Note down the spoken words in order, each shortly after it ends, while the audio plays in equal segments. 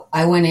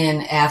I went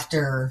in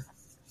after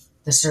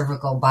the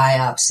cervical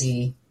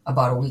biopsy.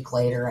 About a week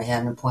later, I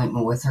had an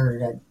appointment with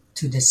her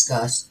to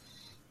discuss.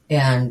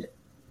 And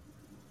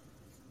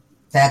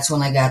that's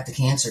when I got the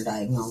cancer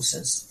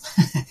diagnosis.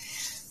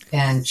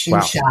 And she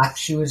was shocked.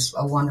 She was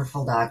a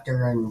wonderful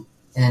doctor.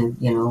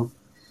 And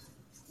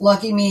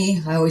lucky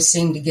me, I always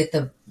seem to get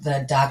the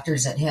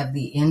doctors that have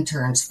the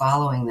interns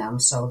following them.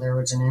 So there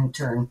was an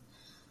intern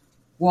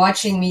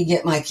watching me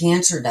get my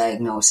cancer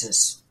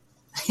diagnosis.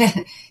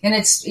 And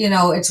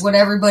it's what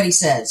everybody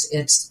says.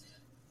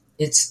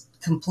 It's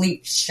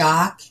complete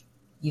shock.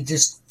 You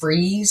just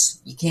freeze.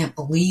 You can't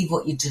believe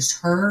what you just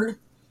heard.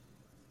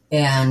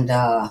 And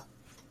I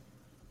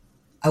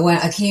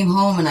came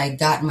home and I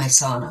got in my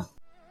sauna.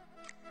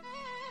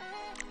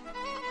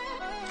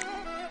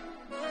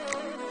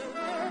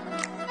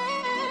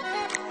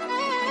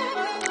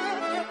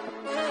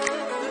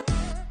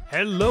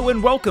 Hello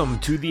and welcome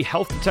to the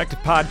Health Detective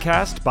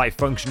Podcast by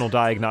Functional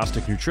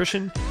Diagnostic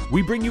Nutrition.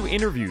 We bring you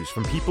interviews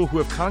from people who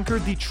have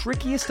conquered the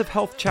trickiest of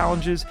health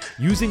challenges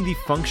using the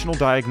functional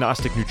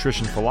diagnostic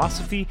nutrition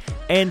philosophy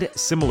and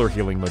similar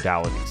healing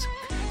modalities.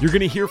 You're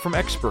going to hear from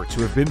experts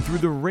who have been through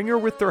the ringer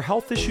with their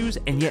health issues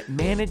and yet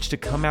managed to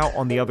come out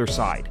on the other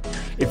side.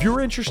 If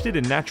you're interested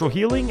in natural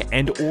healing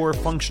and or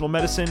functional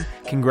medicine,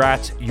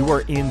 congrats, you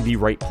are in the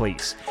right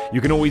place. You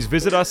can always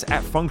visit us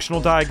at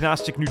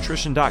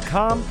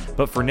functionaldiagnosticnutrition.com,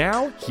 but for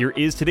now, here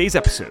is today's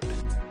episode.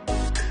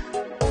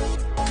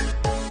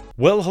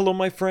 Well, hello,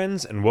 my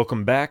friends, and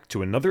welcome back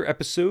to another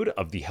episode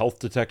of the Health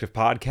Detective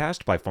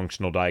Podcast by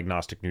Functional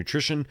Diagnostic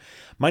Nutrition.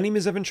 My name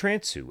is Evan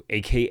Transu,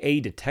 aka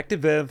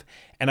Detective Ev,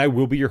 and I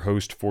will be your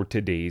host for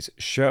today's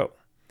show.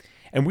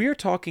 And we are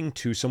talking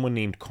to someone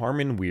named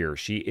Carmen Weir.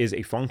 She is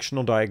a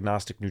functional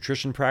diagnostic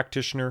nutrition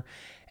practitioner,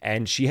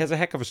 and she has a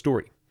heck of a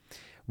story.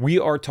 We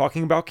are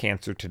talking about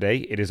cancer today.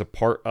 It is a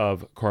part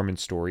of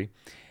Carmen's story,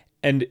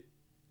 and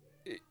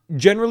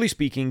generally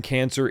speaking,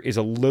 cancer is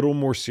a little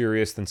more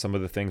serious than some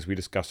of the things we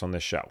discuss on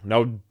this show.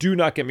 Now, do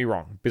not get me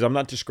wrong, because I'm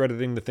not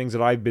discrediting the things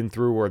that I've been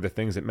through or the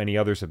things that many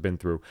others have been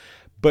through,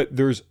 but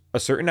there's a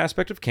certain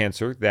aspect of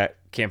cancer that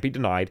can't be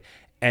denied,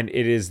 and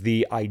it is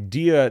the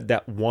idea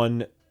that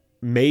one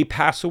may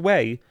pass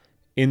away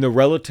in the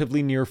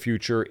relatively near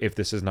future if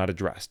this is not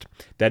addressed.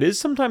 That is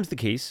sometimes the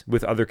case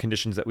with other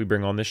conditions that we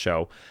bring on this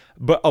show,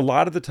 but a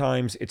lot of the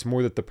times it's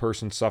more that the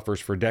person suffers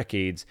for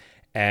decades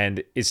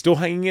and is still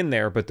hanging in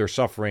there, but they're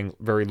suffering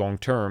very long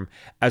term,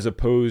 as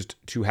opposed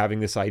to having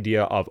this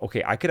idea of,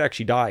 okay, I could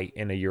actually die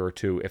in a year or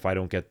two if I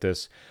don't get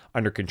this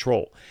under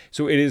control.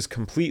 So it is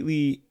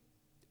completely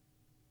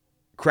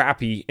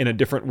crappy in a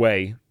different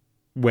way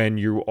when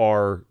you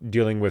are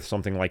dealing with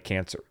something like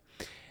cancer.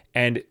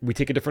 And we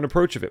take a different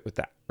approach of it with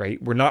that,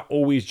 right? We're not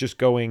always just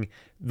going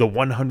the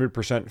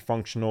 100%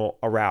 functional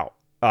route.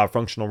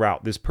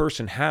 This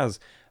person has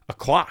a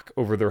clock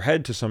over their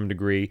head to some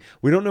degree.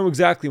 We don't know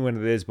exactly when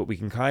it is, but we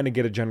can kind of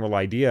get a general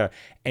idea.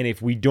 And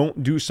if we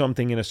don't do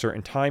something in a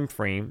certain time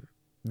frame,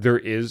 there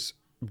is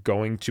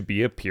going to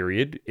be a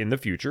period in the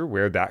future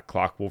where that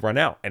clock will run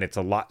out. And it's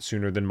a lot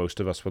sooner than most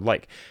of us would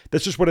like.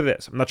 That's just what it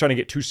is. I'm not trying to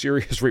get too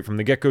serious right from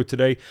the get-go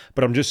today,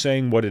 but I'm just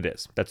saying what it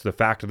is. That's the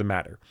fact of the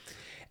matter.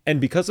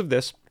 And because of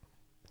this,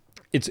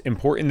 it's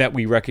important that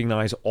we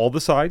recognize all the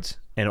sides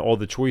and all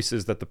the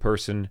choices that the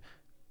person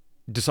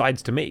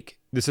decides to make.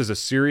 This is a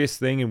serious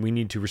thing, and we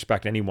need to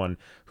respect anyone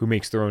who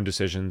makes their own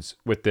decisions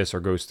with this or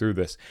goes through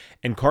this.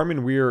 And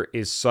Carmen Weir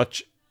is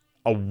such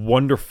a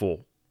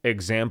wonderful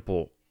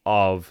example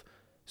of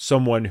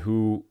someone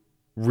who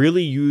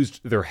really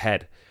used their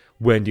head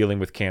when dealing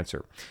with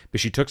cancer.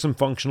 But she took some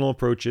functional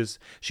approaches.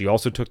 She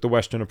also took the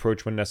Western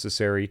approach when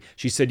necessary.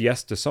 She said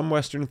yes to some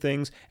Western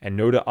things and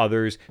no to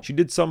others. She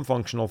did some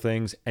functional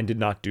things and did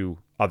not do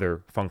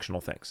other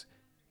functional things.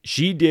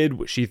 She did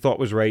what she thought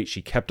was right.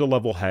 She kept a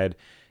level head.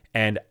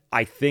 And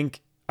I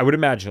would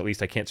imagine, at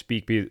least I can't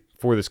speak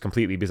for this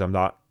completely because I'm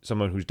not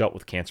someone who's dealt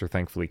with cancer,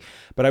 thankfully,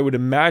 but I would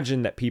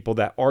imagine that people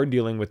that are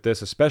dealing with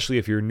this, especially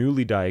if you're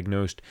newly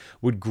diagnosed,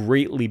 would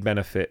greatly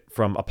benefit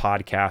from a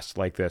podcast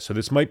like this. So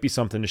this might be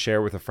something to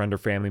share with a friend or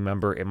family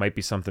member. It might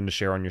be something to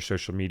share on your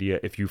social media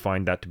if you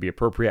find that to be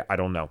appropriate. I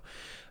don't know.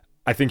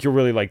 I think you'll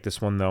really like this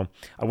one, though.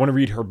 I want to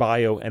read her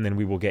bio, and then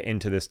we will get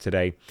into this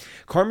today.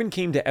 Carmen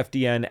came to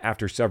FDN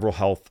after several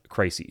health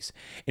crises.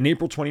 In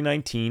April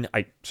 2019,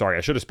 I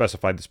should have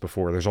specified this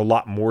before. There's a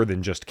lot more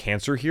than just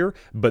cancer here,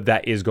 but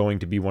that is going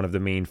to be one of the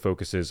main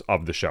focuses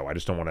of the show. I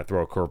just don't want to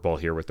throw a curveball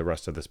here with the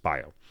rest of this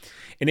bio.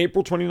 In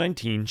April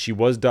 2019, she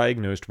was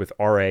diagnosed with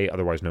RA,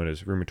 otherwise known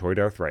as rheumatoid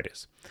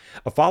arthritis.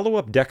 A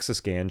follow-up DEXA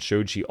scan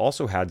showed she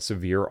also had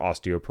severe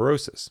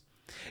osteoporosis.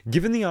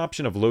 Given the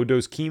option of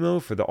low-dose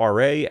chemo for the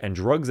RA and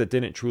drugs that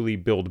didn't truly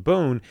build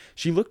bone,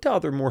 she looked to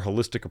other more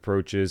holistic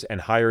approaches and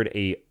hired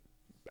a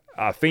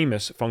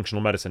famous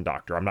functional medicine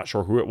doctor. I'm not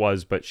sure who it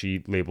was, but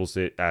she labels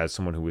it as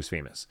someone who was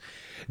famous.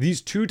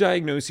 These two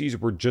diagnoses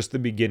were just the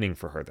beginning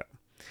for her, though.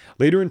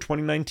 Later in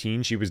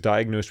 2019, she was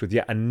diagnosed with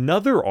yet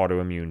another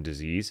autoimmune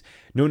disease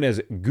known as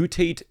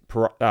guttate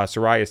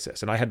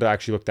psoriasis. And I had to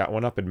actually look that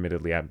one up,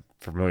 admittedly. I'm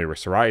familiar with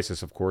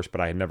psoriasis, of course,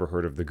 but I had never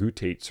heard of the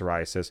guttate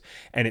psoriasis.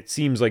 And it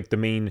seems like the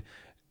main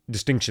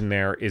distinction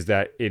there is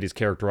that it is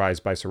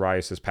characterized by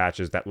psoriasis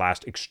patches that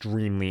last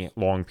extremely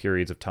long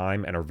periods of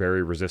time and are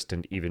very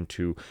resistant even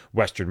to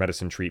Western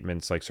medicine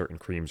treatments like certain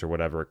creams or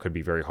whatever. It could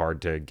be very hard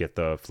to get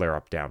the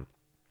flare-up down.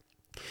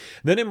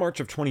 Then in March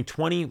of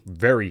 2020,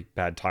 very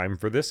bad time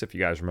for this, if you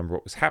guys remember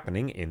what was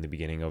happening in the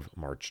beginning of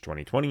March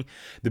 2020,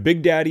 the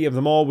big daddy of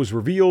them all was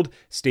revealed,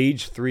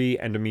 stage 3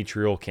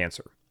 endometrial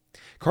cancer.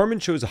 Carmen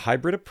chose a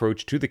hybrid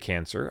approach to the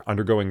cancer,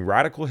 undergoing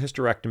radical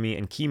hysterectomy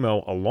and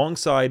chemo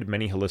alongside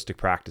many holistic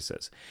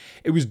practices.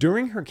 It was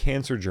during her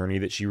cancer journey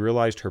that she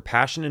realized her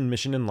passion and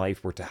mission in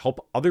life were to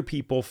help other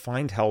people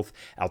find health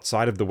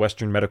outside of the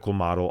Western medical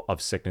model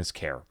of sickness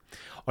care.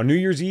 On New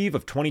Year's Eve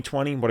of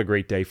 2020, what a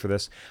great day for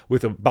this,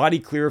 with a body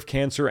clear of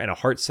cancer and a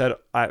heart set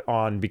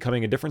on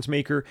becoming a difference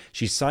maker,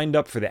 she signed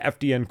up for the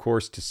FDN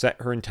course to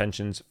set her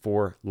intentions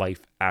for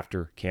life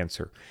after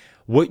cancer.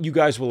 What you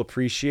guys will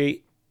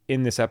appreciate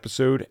in this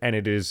episode, and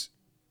it is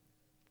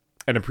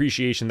an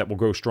appreciation that will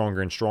grow stronger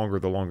and stronger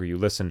the longer you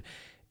listen,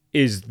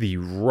 is the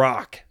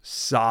rock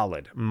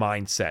solid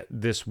mindset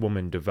this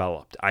woman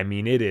developed. I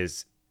mean,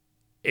 it's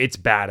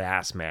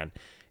badass, man.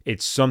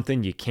 It's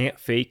something you can't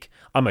fake.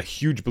 I'm a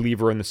huge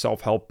believer in the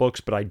self-help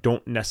books, but I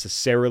don't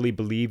necessarily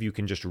believe you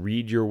can just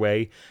read your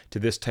way to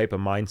this type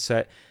of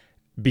mindset.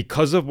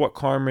 Because of what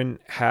Carmen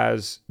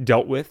has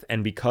dealt with,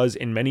 and because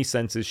in many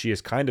senses she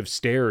has kind of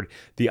stared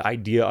the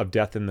idea of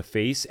death in the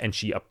face, and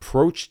she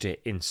approached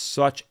it in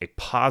such a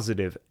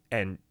positive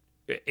and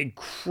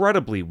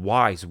incredibly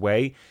wise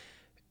way,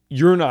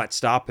 you're not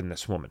stopping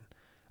this woman.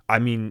 I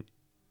mean,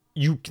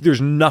 there's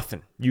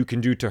nothing you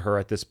can do to her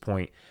at this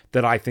point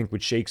that I think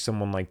would shake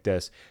someone like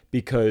this,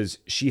 because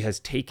she has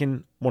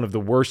taken one of the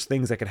worst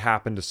things that could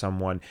happen to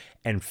someone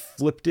and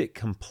flipped it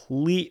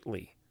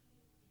completely.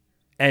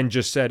 And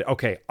just said,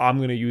 okay, I'm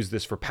going to use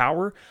this for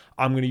power.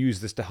 I'm going to use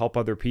this to help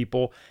other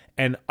people.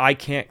 And I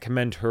can't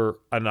commend her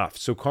enough.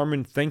 So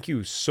Carmen, thank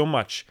you so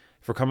much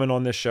for coming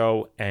on this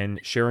show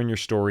and sharing your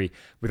story.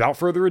 Without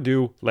further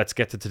ado, let's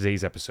get to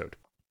today's episode.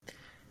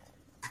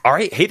 All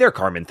right. Hey there,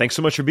 Carmen. Thanks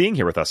so much for being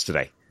here with us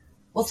today.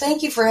 Well,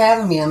 thank you for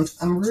having me.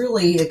 I'm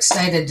really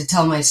excited to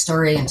tell my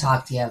story and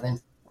talk to you,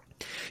 Evan.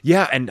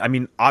 Yeah, and I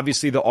mean,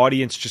 obviously the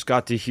audience just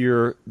got to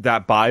hear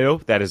that bio.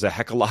 That is a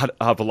heck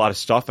of a lot of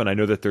stuff, and I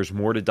know that there's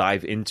more to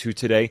dive into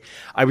today.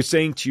 I was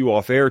saying to you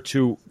off air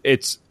too,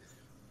 it's,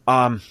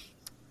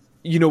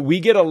 we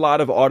get a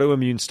lot of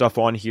autoimmune stuff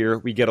on here.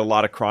 We get a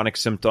lot of chronic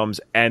symptoms,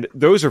 and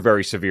those are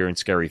very severe and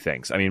scary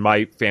things. I mean,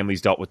 my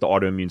family's dealt with the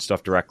autoimmune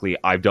stuff directly.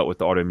 I've dealt with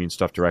the autoimmune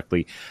stuff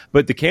directly,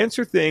 but the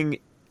cancer thing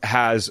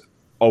has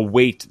a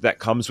weight that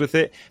comes with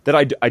it that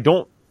I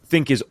don't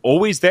think is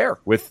always there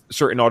with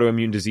certain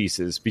autoimmune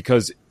diseases,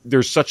 because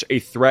there's such a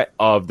threat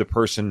of the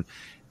person,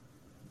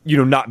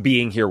 not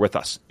being here with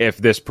us if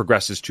this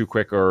progresses too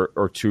quick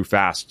or too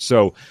fast.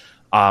 So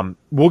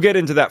we'll get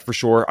into that for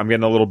sure. I'm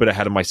getting a little bit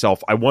ahead of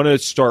myself. I want to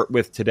start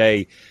with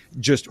today,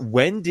 just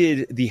when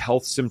did the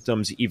health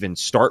symptoms even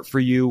start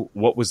for you?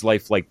 What was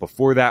life like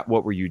before that?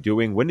 What were you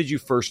doing? When did you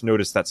first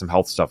notice that some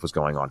health stuff was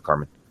going on,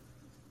 Carmen?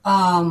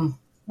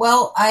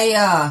 Well,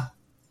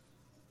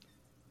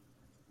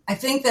 I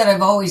think that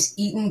I've always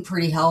eaten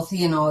pretty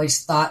healthy and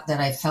always thought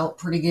that I felt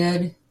pretty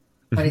good,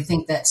 but I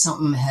think that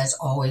something has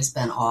always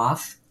been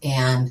off.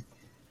 And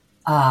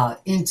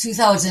in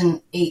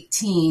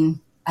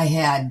 2018, I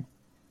had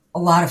a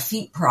lot of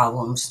feet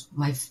problems.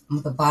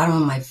 The bottom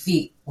of my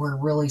feet were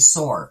really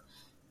sore.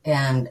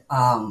 And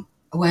I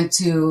went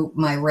to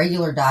my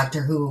regular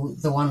doctor,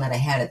 the one that I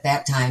had at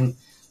that time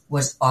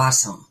was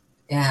awesome.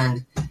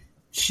 And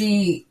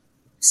she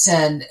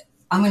said,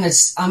 I'm going to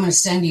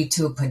send you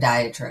to a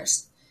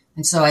podiatrist.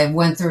 And so I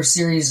went through a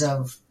series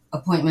of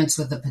appointments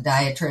with the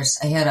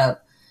podiatrist.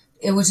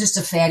 It was just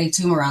a fatty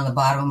tumor on the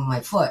bottom of my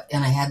foot,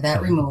 and I had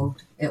that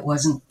removed. It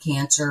wasn't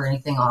cancer or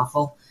anything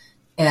awful.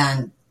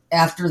 And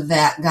after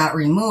that got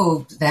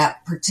removed,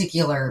 that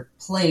particular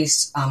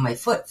place on my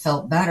foot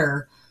felt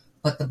better,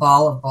 but the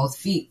ball of both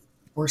feet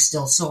were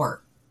still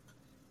sore.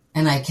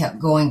 And I kept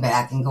going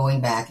back and going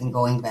back and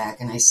going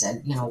back. And I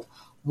said,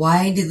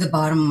 why did the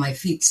bottom of my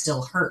feet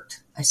still hurt?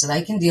 I said,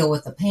 I can deal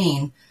with the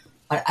pain,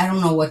 but I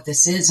don't know what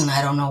this is, and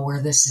I don't know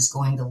where this is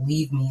going to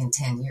leave me in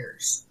 10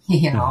 years,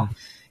 Mm-hmm.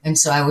 And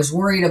so I was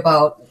worried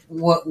about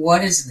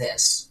what is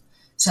this?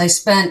 So I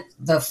spent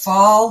the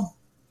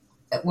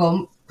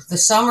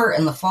summer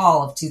and the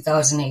fall of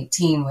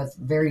 2018 with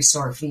very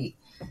sore feet.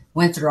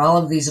 Went through all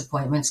of these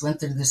appointments, went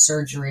through the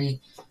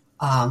surgery.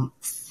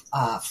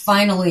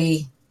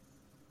 Finally,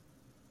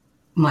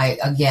 my,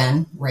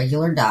 again,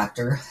 regular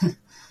doctor,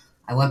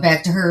 I went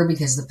back to her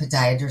because the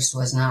podiatrist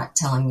was not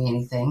telling me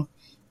anything.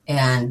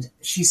 And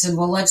she said,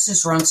 well, let's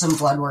just run some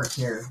blood work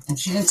here. And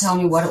she didn't tell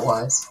me what it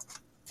was.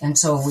 And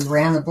so we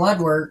ran the blood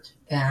work,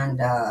 and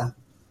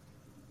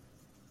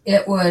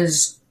it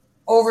was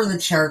over the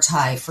charts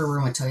high for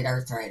rheumatoid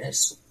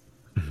arthritis.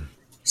 Mm-hmm.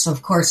 So,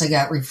 of course, I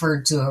got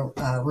referred to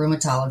a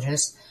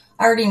rheumatologist.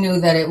 I already knew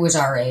that it was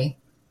RA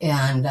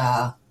and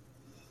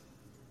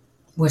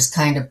was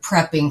kind of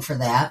prepping for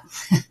that.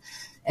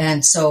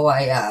 And so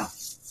I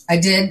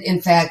did,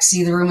 in fact,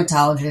 see the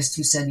rheumatologist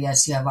who said,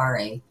 yes, you have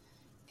RA.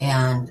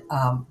 And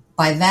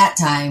by that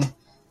time,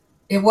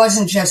 it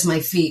wasn't just my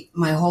feet.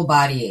 My whole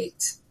body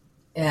ached.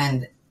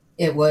 And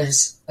it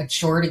was a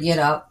chore to get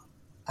up.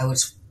 I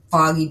was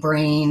foggy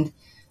brained.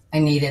 I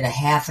needed a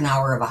half an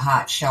hour of a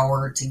hot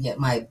shower to get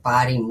my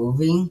body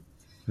moving.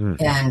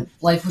 Mm-hmm. And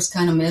life was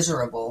kind of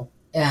miserable.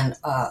 And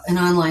an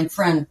online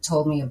friend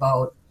told me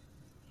about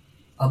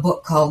a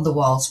book called The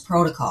Walls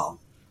Protocol.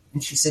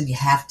 And she said, you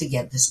have to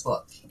get this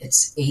book.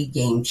 It's a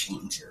game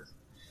changer.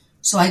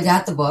 So I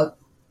got the book.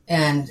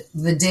 And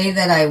the day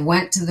that I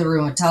went to the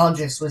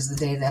rheumatologist was the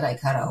day that I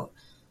cut out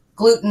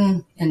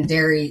gluten and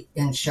dairy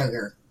and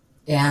sugar.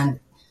 And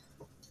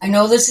I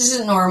know this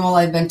isn't normal.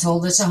 I've been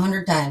told this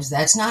 100 times.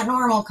 That's not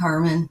normal,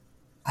 Carmen.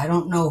 I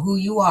don't know who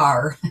you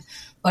are.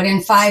 But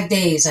in 5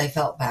 days, I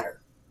felt better.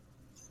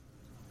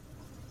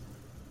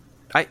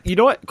 You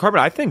know what,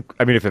 Carmen, if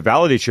it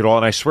validates you at all,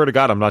 and I swear to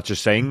God, I'm not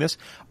just saying this,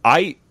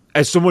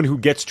 as someone who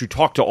gets to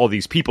talk to all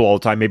these people all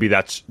the time, maybe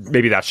that's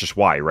just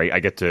why, right? I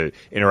get to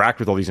interact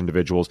with all these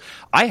individuals.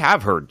 I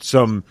have heard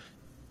some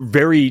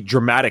very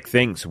dramatic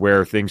things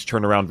where things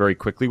turn around very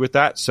quickly with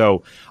that.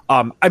 So,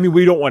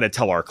 we don't want to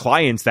tell our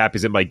clients that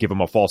because it might give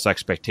them a false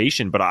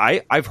expectation, but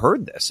I've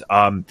heard this.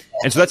 And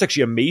so that's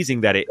actually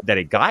amazing that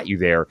it got you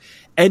there.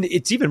 And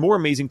it's even more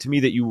amazing to me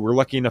that you were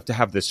lucky enough to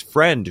have this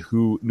friend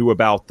who knew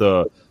about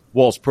the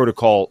Walls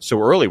Protocol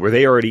so early. Were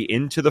they already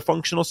into the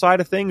functional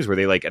side of things? Were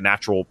they like a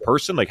natural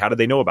person? Like, how did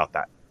they know about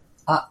that?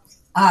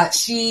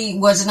 She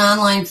was an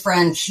online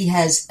friend. She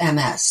has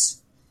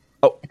MS.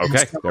 Oh,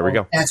 okay. So there we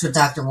go. That's what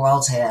Dr.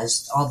 Walls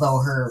has, although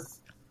her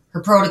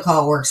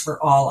protocol works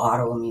for all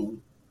autoimmune.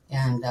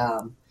 And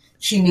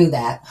she knew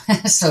that.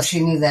 So she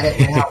knew that it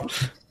would help.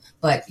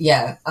 But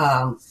yeah,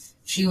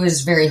 she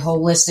was very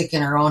holistic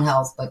in her own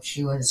health, but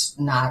she was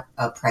not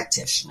a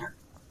practitioner.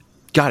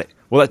 Got it.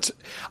 Well, that's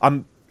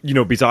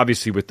because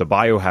obviously with the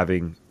bio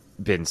having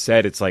been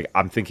said, it's like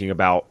I'm thinking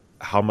about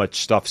how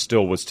much stuff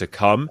still was to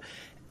come.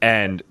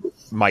 And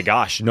my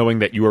gosh, knowing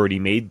that you already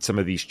made some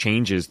of these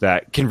changes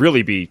that can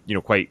really be,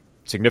 quite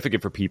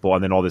significant for people,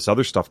 and then all this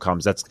other stuff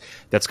comes,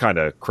 that's kind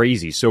of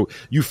crazy. So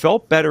you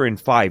felt better in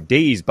 5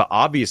 days, but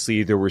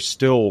obviously there were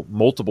still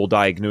multiple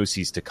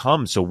diagnoses to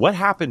come. So what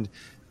happened?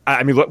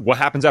 What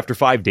happens after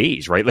 5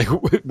 days, right? Like,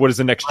 what does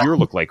the next year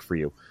look like for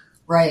you?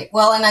 Right.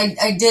 Well, and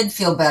I did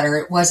feel better.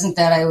 It wasn't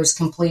that I was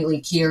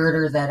completely cured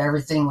or that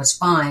everything was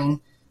fine.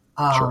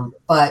 Sure.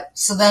 But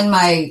so then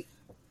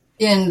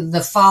in the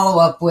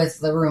follow-up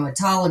with the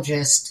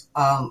rheumatologist,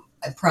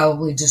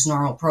 probably just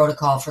normal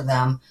protocol for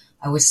them,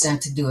 I was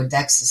sent to do a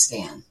DEXA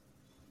scan.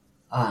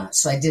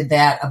 So I did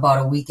that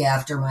about a week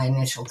after my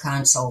initial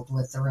consult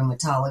with the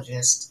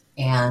rheumatologist,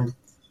 and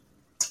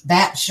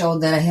that showed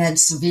that I had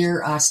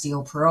severe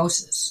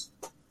osteoporosis.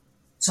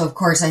 So, of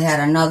course, I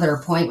had another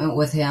appointment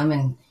with him,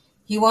 and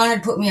he wanted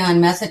to put me on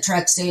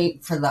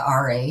methotrexate for the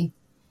RA,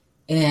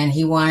 and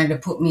he wanted to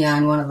put me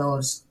on one of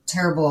those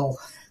terrible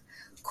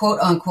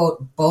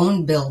quote-unquote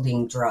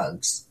bone-building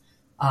drugs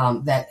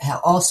that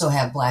also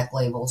have black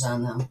labels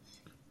on them.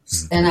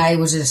 Mm-hmm. And I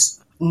was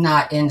just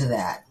not into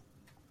that.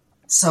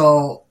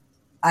 So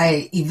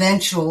I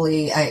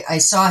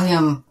saw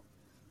him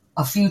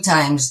a few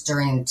times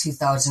during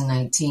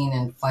 2019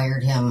 and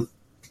fired him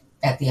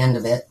at the end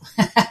of it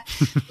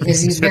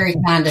because he's very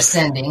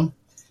condescending.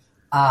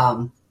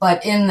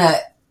 But in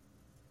the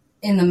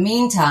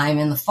meantime,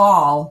 in the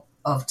fall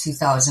of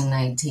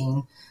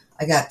 2019,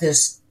 I got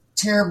this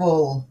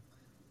terrible,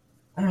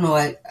 I don't know,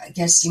 I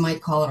guess you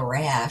might call it a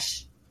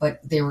rash, but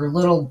they were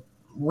little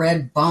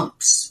red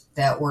bumps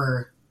that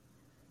were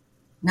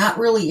not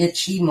really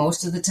itchy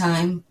most of the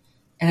time.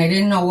 And I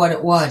didn't know what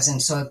it was.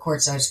 And so, of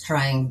course, I was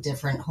trying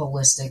different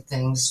holistic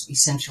things,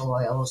 essential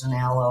oils and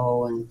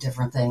aloe and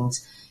different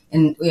things,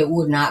 and it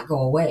would not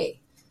go away.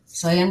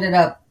 So I ended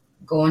up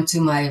going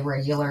to my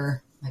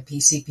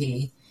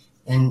PCP,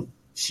 and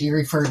she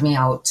referred me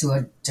out to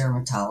a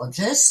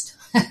dermatologist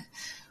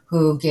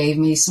who gave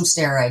me some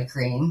steroid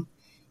cream.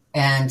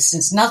 And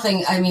since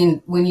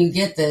when you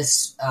get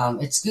this,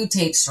 it's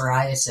guttate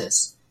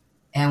psoriasis.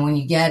 And when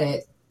you get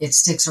it, it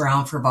sticks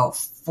around for about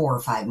 4 or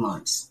 5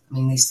 months.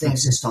 These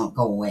things just don't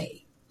go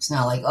away. It's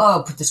not like,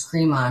 put this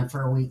cream on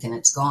for a week and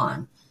it's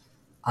gone.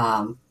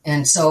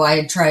 And so I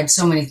had tried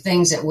so many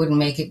things that wouldn't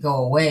make it go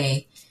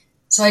away.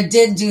 So I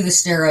did do the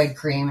steroid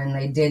cream, and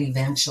they did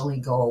eventually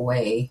go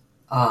away.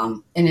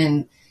 And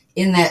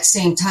in that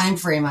same time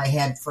frame, I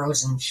had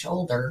frozen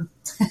shoulder.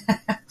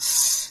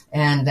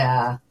 And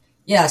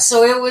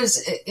so it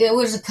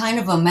was a kind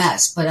of a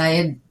mess, but I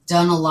had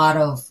done a lot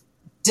of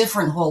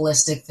different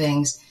holistic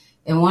things.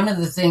 And one of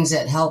the things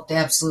that helped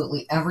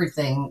absolutely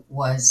everything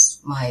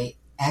was my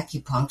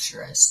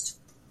acupuncturist.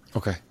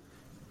 Okay.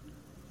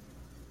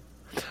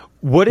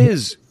 What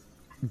is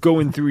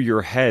going through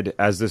your head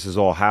as this is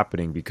all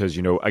happening? Because,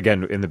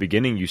 again, in the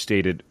beginning you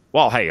stated,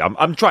 well, hey,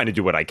 I'm trying to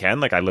do what I can.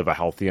 Like, I live a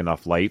healthy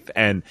enough life.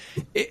 And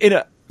in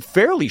a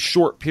fairly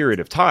short period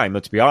of time,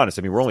 let's be honest,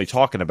 I mean, we're only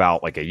talking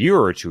about like a year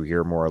or two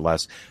here, more or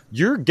less.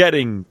 You're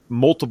getting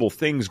multiple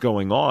things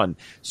going on.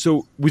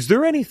 So was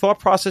there any thought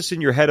process in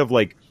your head of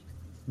like,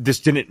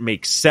 this didn't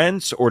make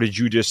sense, or did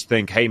you just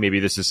think, hey, maybe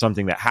this is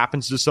something that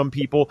happens to some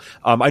people?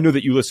 I know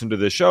that you listen to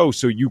the show,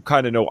 so you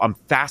kind of know I'm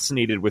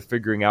fascinated with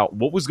figuring out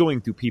what was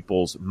going through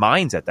people's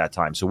minds at that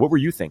time. So what were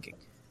you thinking?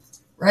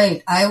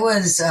 Right. I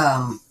was,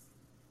 I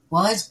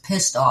was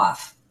pissed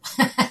off.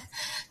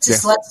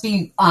 Let's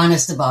be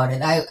honest about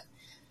it.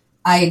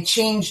 I had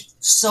changed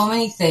so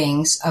many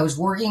things. I was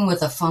working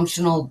with a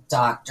functional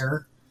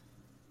doctor,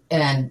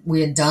 and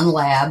we had done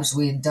labs.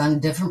 We had done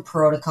different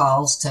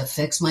protocols to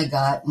fix my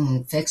gut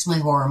and fix my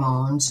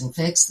hormones and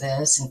fix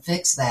this and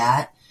fix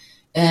that.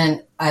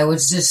 And I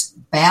was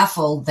just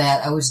baffled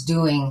that I was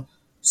doing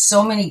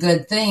so many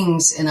good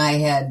things, and I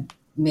had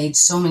made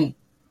so many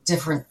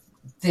different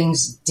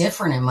things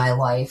different in my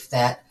life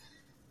that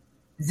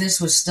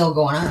this was still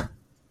going on.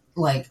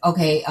 Like,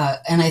 okay,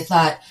 and I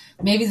thought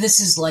maybe this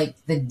is like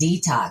the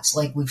detox.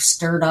 Like, we've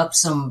stirred up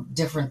some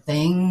different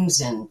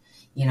things, and,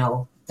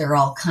 they're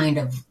all kind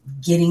of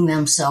getting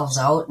themselves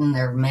out and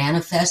they're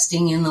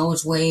manifesting in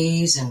those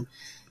ways. And,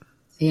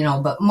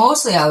 but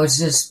mostly I was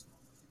just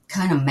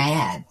kind of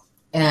mad.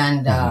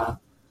 And at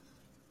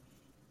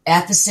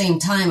the same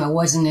time, I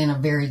wasn't in a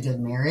very good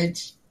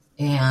marriage.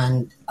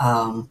 And,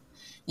 now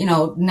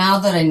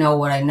that I know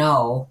what I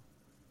know,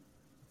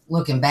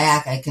 looking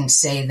back, I can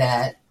say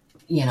that,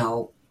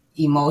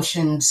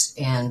 emotions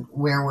and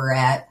where we're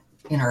at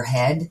in our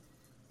head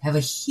have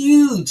a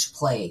huge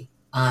play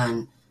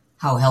on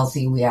how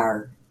healthy we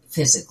are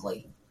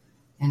physically.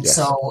 And Yes.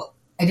 so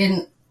I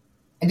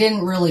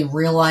didn't really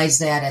realize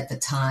that at the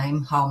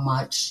time, how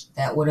much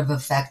that would have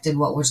affected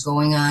what was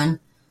going on.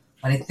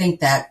 But I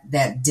think that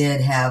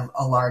did have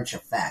a large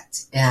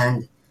effect.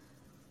 And,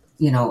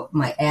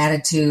 my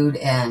attitude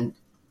and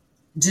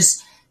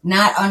just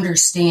not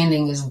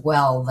understanding as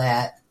well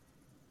that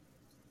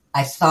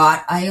I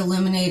thought I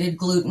eliminated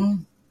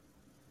gluten,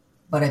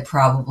 but I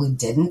probably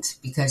didn't,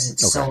 because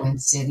it's so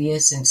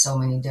insidious in so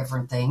many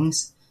different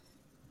things.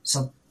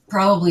 So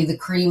probably the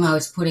cream I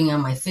was putting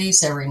on my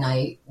face every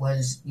night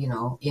was,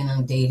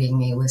 inundating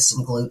me with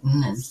some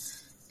gluten.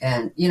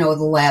 And the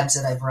labs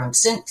that I've run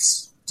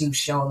since do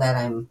show that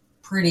I'm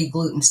pretty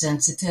gluten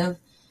sensitive.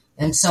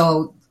 And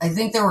so I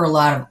think there were a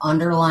lot of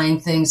underlying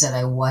things that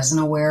I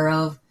wasn't aware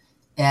of.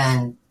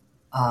 And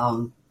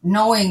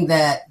knowing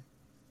that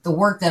the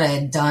work that I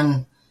had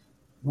done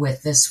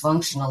with this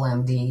functional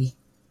MD,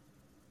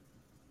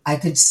 I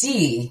could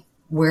see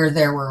where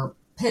there were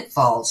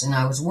pitfalls, and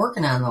I was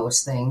working on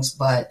those things,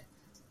 but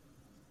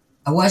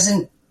I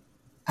wasn't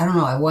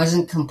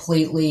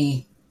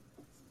completely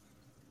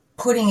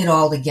putting it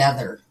all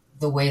together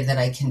the way that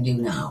I can do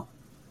now.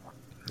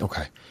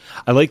 Okay.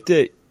 I like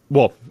that.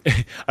 Well,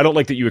 I don't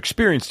like that you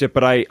experienced it,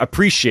 but I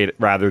appreciate it,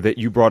 rather, that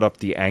you brought up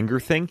the anger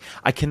thing.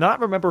 I cannot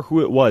remember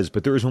who it was,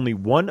 but there was only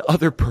one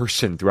other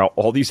person throughout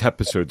all these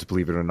episodes,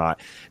 believe it or not,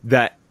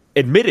 that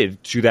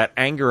admitted to that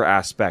anger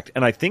aspect.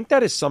 And I think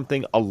that is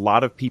something a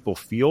lot of people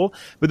feel.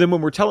 But then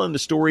when we're telling the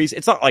stories,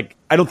 it's not like,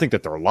 I don't think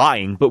that they're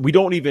lying, but we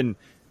don't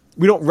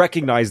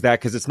recognize that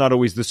because it's not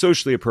always the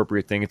socially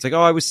appropriate thing. It's like,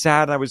 oh, I was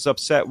sad and I was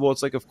upset. Well,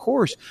 it's like, of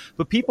course,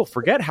 but people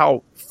forget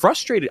how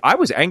frustrated. I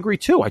was angry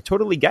too. I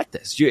totally get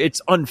this. It's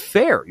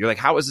unfair. You're like,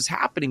 how is this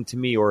happening to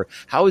me? Or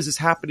how is this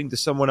happening to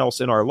someone else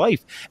in our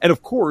life? And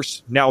of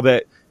course, now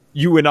that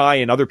you and I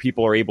and other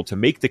people are able to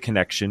make the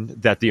connection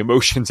that the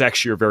emotions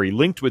actually are very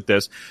linked with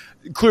this,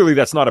 clearly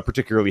that's not a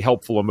particularly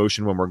helpful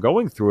emotion when we're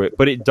going through it,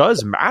 but it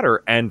does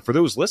matter. And for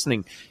those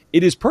listening,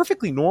 it is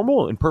perfectly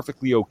normal and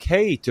perfectly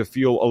okay to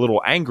feel a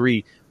little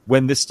angry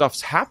when this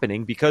stuff's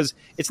happening, because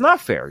it's not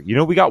fair.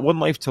 We got one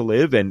life to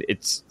live, and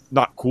it's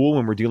not cool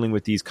when we're dealing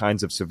with these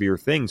kinds of severe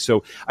things.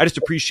 So I just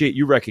appreciate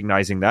you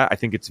recognizing that. I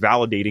think it's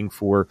validating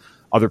for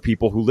other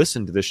people who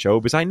listen to this show,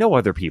 because I know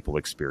other people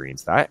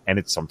experience that, and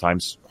it's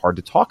sometimes hard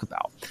to talk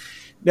about.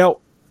 Now,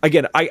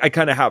 again, I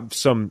kind of have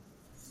some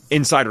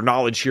insider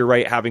knowledge here,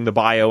 right? Having the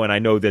bio, and I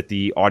know that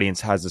the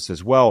audience has this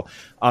as well.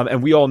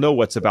 And we all know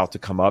what's about to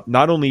come up.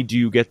 Not only do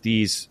you get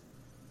these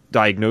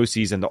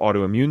diagnoses and the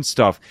autoimmune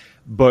stuff,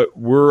 but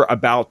we're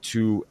about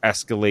to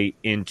escalate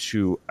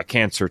into a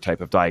cancer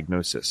type of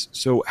diagnosis.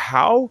 So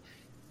how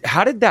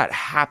did that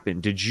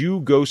happen? Did you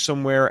go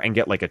somewhere and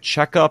get like a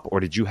checkup, or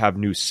did you have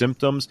new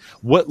symptoms?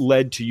 What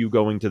led to you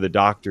going to the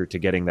doctor to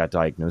getting that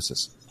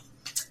diagnosis?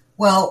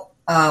 Well,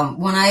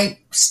 when I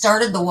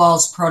started the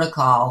Walls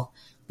protocol,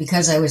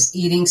 because I was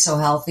eating so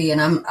healthy,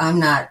 and I'm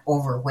not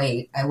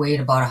overweight. I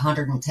weighed about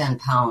 110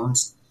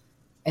 pounds,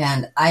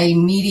 and I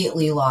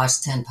immediately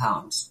lost 10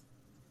 pounds.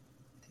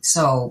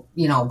 So,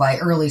 by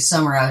early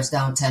summer, I was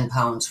down 10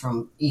 pounds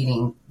from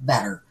eating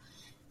better,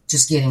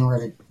 just getting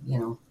rid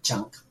of,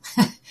 junk.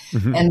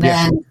 Mm-hmm. And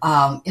then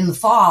in the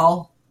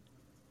fall,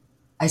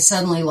 I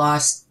suddenly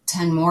lost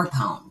 10 more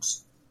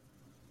pounds.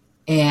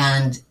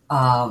 And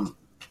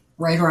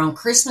right around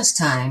Christmas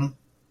time,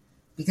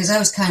 because I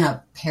was kind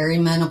of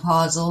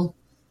perimenopausal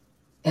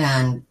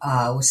and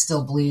was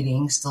still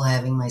bleeding, still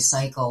having my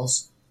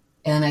cycles,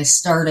 and I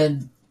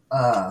started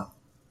a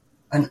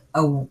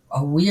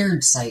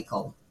weird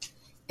cycle,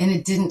 and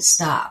it didn't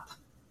stop.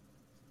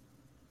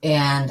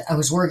 And I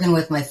was working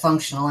with my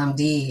functional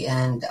MD,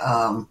 and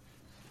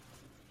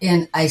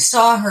I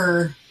saw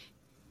her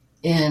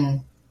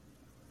in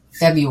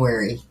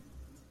February,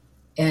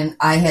 and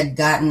I had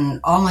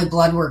gotten all my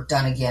blood work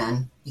done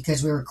again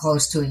because we were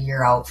close to a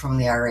year out from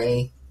the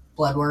RA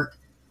blood work,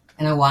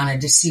 and I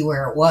wanted to see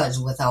where it was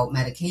without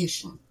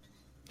medication.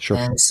 Sure.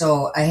 And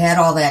so I had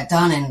all that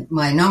done, and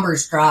my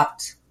numbers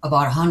dropped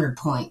about 100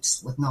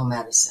 points with no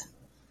medicine.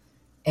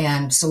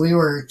 And so we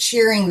were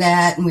cheering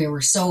that, and we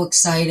were so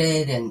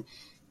excited,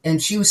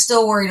 and she was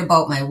still worried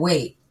about my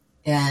weight.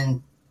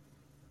 And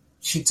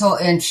she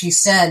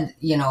said,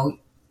 you know,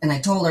 and I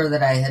told her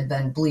that I had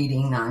been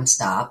bleeding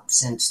nonstop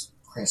since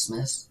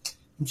Christmas.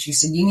 And she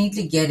said, you need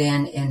to get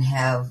in and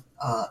have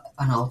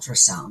an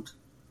ultrasound.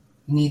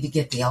 You need to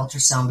get the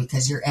ultrasound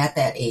because you're at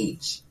that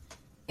age.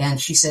 And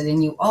she said,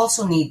 and you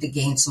also need to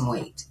gain some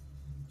weight.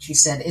 She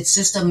said, it's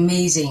just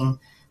amazing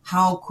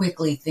how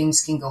quickly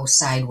things can go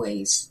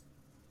sideways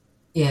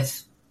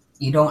if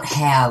you don't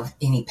have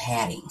any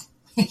padding,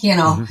 you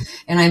know? Mm-hmm.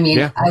 And I mean,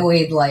 yeah. I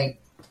weighed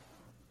like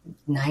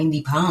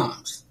 90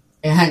 pounds.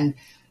 And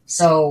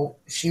so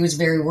she was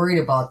very worried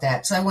about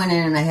that. So I went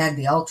in and I had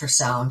the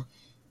ultrasound,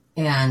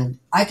 and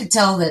I could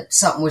tell that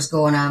something was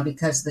going on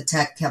because the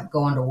tech kept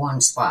going to one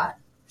spot.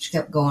 She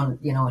kept going,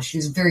 you know, she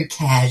was very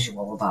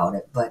casual about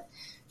it, but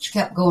she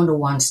kept going to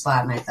one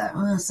spot, and I thought,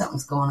 oh,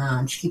 something's going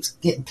on. She keeps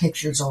getting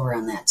pictures over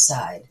on that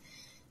side.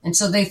 And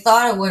so they just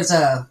thought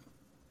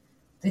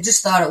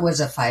it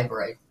was a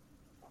fibroid.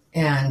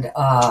 And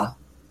I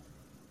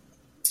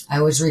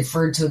was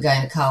referred to a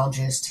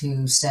gynecologist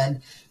who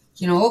said,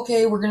 you know,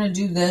 okay, we're going to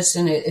do this,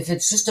 and if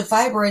it's just a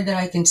fibroid that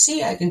I can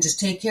see, I can just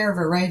take care of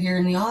it right here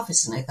in the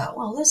office. And I thought,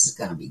 well, this is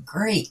going to be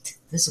great.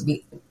 This will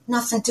be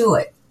nothing to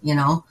it, you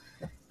know?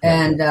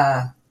 And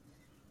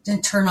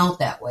didn't turn out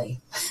that way.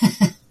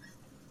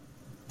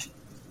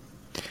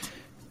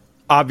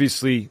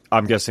 Obviously,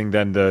 I'm guessing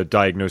then the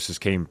diagnosis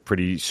came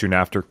pretty soon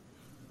after.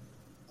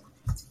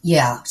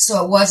 Yeah,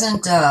 so it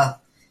wasn't a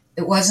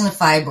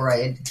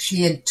fibroid.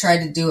 She had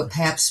tried to do a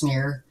pap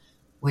smear,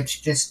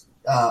 which just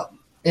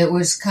it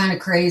was kind of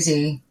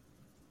crazy.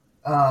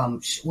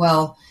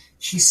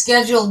 She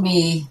scheduled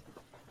me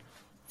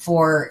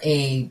for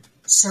a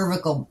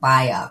cervical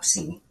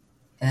biopsy,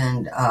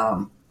 and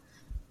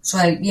so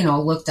I, you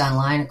know, looked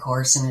online, of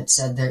course, and it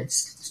said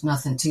there's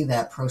nothing to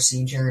that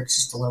procedure. It's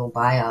just a little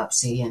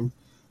biopsy, and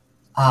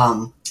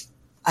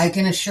I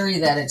can assure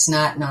you that it's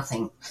not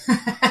nothing.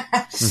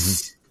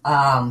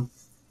 Mm-hmm.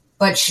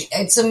 But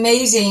it's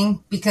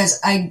amazing because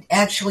I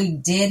actually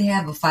did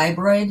have a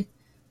fibroid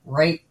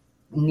right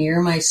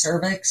near my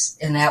cervix,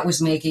 and that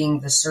was making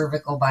the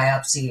cervical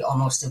biopsy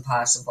almost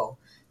impossible.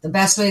 The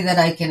best way that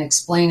I can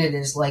explain it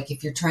is like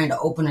if you're trying to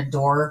open a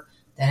door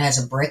that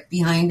has a brick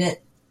behind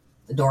it,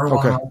 the door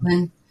won't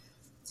open.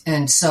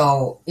 And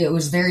so it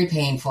was very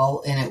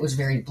painful, and it was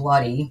very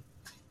bloody.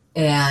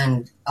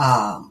 And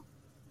I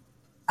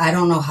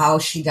don't know how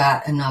she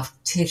got enough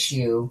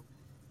tissue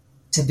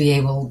to be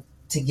able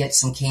to get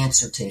some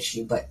cancer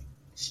tissue, but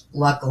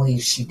luckily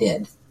she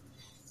did.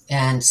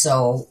 And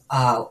so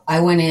I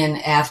went in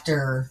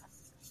after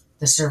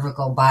the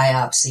cervical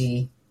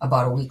biopsy.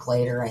 About a week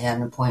later, I had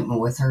an appointment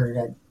with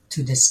her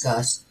to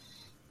discuss.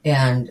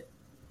 And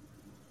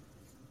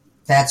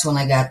that's when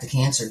I got the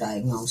cancer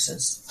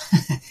diagnosis.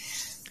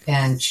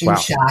 And she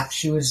was shocked.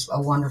 She was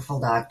a wonderful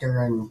doctor,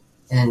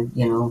 and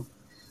you know,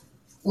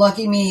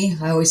 lucky me,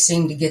 I always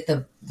seem to get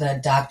the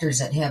doctors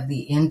that have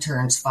the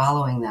interns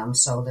following them.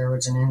 So there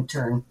was an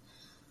intern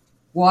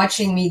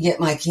watching me get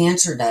my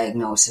cancer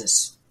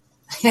diagnosis.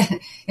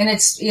 And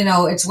it's, you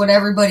know, it's what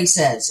everybody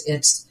says.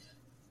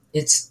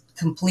 It's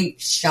complete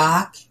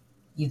shock.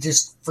 You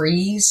just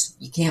freeze.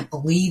 You can't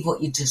believe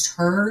what you just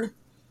heard.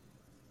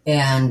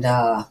 And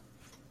I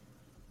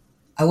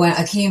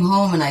came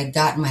home and I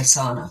got in my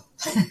sauna.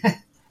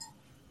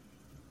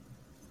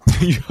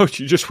 You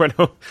just went,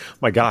 oh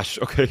my gosh.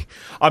 Okay.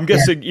 I'm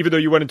guessing even though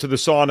you went into the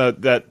sauna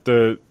that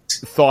the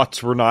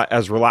thoughts were not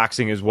as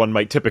relaxing as one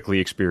might typically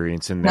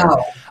experience in there.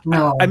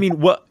 No. I mean,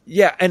 what?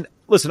 Yeah. And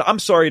listen, I'm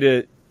sorry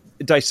to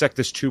dissect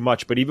this too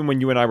much, but even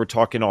when you and I were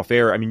talking off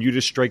air, I mean, you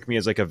just strike me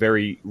as like a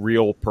very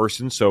real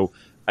person. So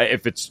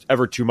if it's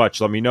ever too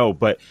much, let me know.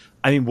 But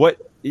I mean, what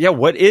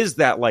is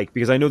that like?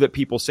 Because I know that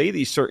people say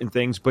these certain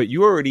things, but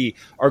you already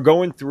are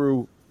going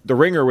through the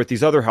ringer with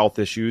these other health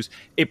issues.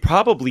 It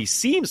probably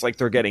seems like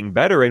they're getting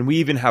better. And we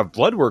even have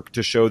blood work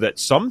to show that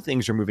some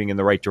things are moving in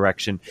the right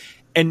direction.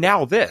 And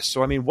now this.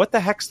 So, I mean, what the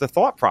heck's the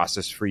thought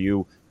process for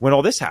you when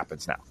all this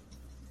happens now?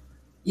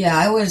 Yeah,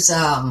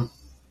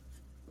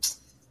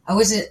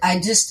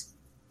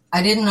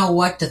 I didn't know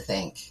what to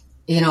think.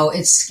 You know,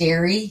 it's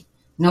scary.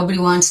 Nobody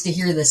wants to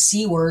hear the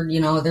C word.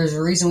 You know, there's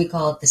a reason we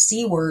call it the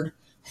C word.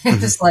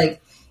 It's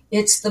like,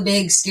 it's the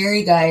big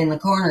scary guy in the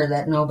corner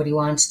that nobody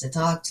wants to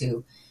talk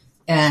to.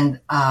 And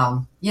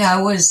yeah,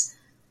 I was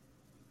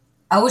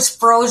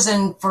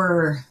frozen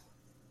for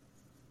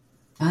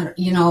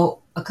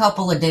a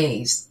couple of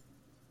days.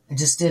 I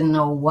just didn't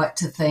know what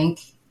to think.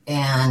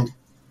 And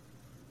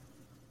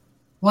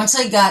once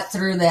I got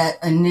through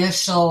that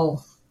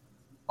initial,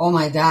 oh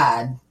my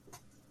God,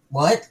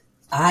 what?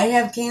 I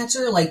have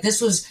cancer? Like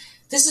this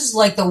is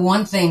like the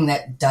one thing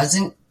that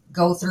doesn't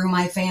go through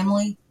my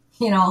family,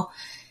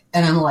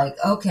 and I'm like,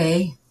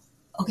 okay,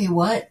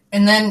 what?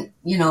 And then,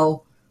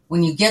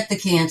 when you get the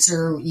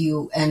cancer,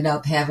 you end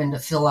up having to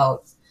fill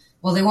out,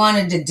 well, they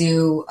wanted to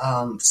do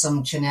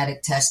some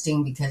genetic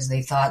testing because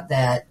they thought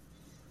that,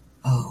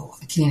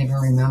 I can't even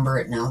remember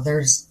it now.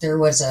 There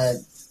was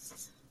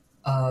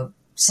a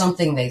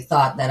something they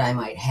thought that I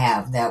might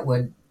have that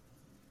would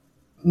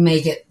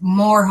make it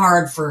more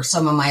hard for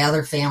some of my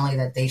other family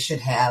that they should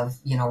have,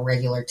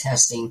 regular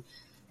testing.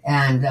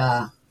 And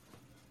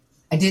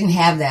I didn't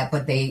have that,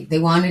 but they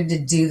wanted to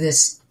do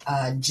this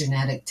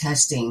genetic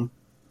testing.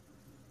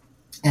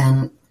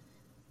 And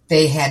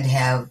they had to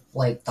have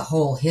like the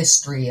whole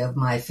history of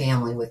my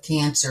family with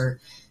cancer.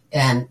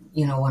 And,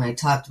 when I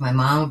talked to my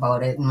mom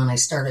about it and when I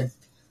started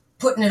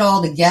putting it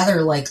all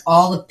together, like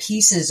all the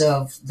pieces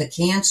of the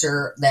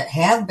cancer that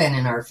have been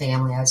in our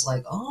family, I was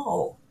like,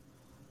 oh,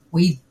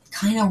 we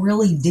kind of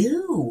really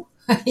do.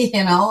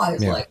 I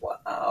was like,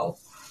 wow.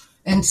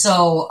 And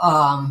so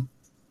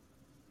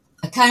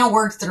I kind of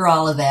worked through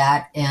all of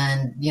that.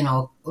 And,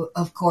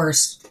 of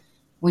course,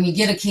 when you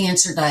get a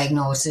cancer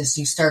diagnosis,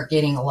 you start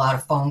getting a lot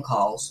of phone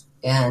calls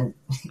and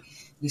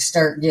you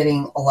start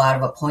getting a lot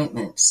of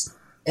appointments.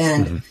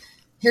 And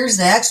here's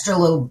the extra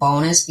little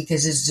bonus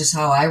because it's just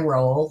how I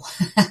roll.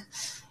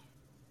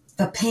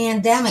 The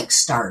pandemic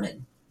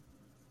started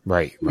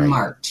right in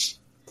March.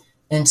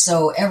 And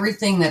so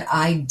everything that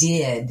I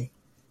did,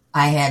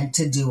 I had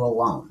to do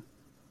alone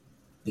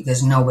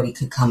because nobody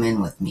could come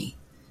in with me.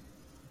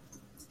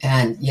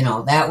 And,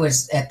 that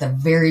was at the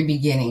very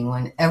beginning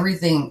when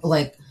everything,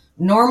 like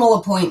normal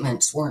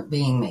appointments weren't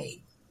being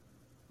made.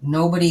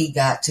 Nobody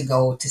got to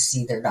go to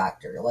see their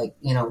doctor. Like,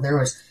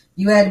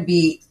 you had to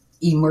be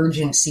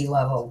emergency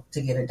level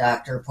to get a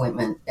doctor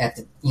appointment at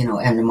the,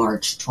 end of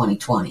March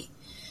 2020.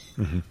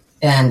 Mm-hmm.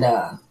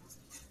 And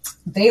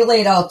they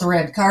laid out the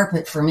red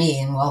carpet for me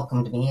and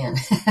welcomed me in.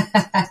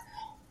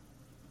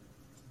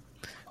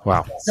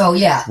 Wow. So,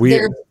 yeah,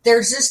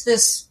 there's just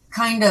this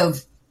kind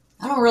of,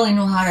 I don't really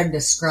know how to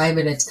describe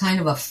it. It's kind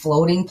of a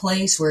floating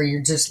place where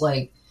you're just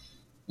like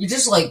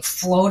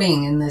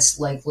floating in this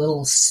like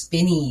little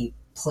spinny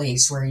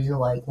place where you're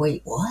like,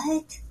 wait,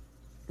 what?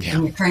 Yeah.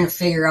 And you're trying to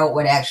figure out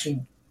what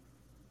actually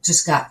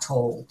just got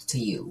told to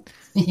you,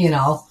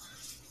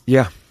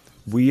 Yeah.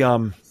 We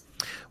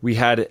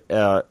had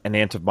an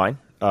aunt of mine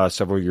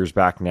several years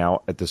back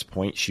now at this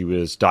point. She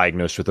was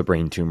diagnosed with a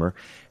brain tumor.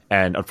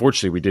 And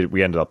unfortunately,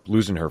 we ended up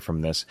losing her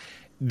from this.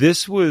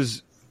 This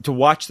was to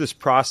watch this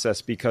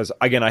process because,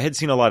 again, I had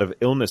seen a lot of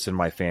illness in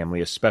my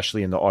family,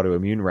 especially in the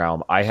autoimmune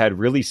realm. I had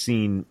really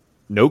seen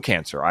no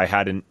cancer. I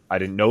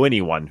didn't know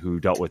anyone who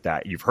dealt with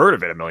that. You've heard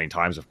of it a million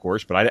times, of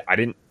course, but I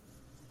didn't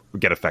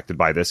get affected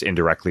by this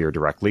indirectly or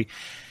directly.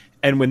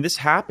 And when this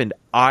happened,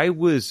 I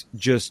was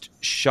just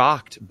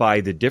shocked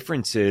by the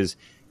differences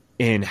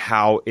in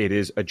how it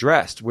is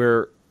addressed,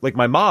 where like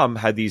my mom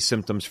had these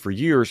symptoms for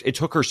years. It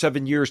took her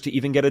 7 years to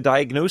even get a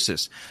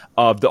diagnosis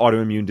of the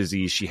autoimmune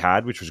disease she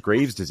had, which was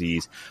Graves'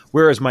 disease.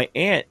 Whereas my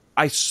aunt,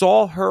 I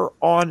saw her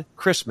on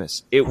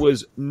Christmas. It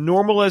was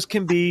normal as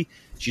can be.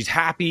 She's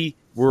happy.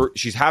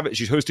 She's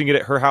hosting it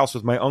at her house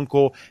with my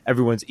uncle.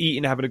 Everyone's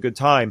eating, having a good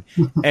time.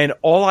 And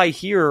all I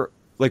hear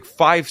like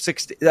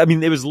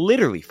it was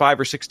literally 5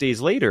 or 6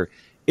 days later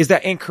is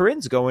that Aunt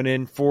Corinne's going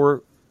in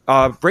for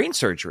brain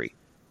surgery.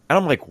 And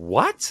I'm like,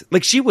 what?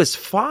 Like, she was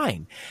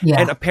fine. Yeah.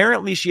 And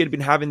apparently she had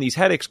been having these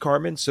headaches,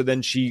 Carmen. So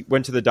then she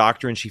went to the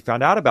doctor and she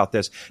found out about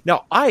this.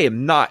 Now, I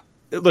know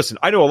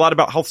a lot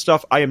about health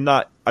stuff. I don't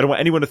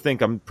want anyone to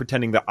think I'm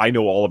pretending that I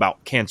know all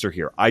about cancer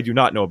here. I do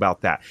not know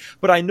about that.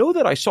 But I know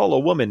that I saw a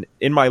woman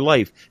in my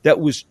life that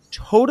was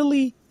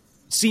totally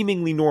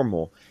seemingly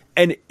normal.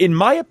 And in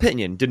my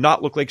opinion, did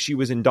not look like she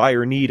was in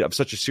dire need of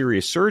such a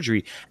serious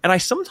surgery. And I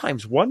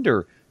sometimes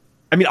wonder,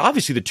 I mean,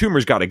 obviously the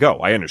tumor's got to go.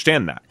 I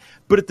understand that.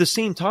 But at the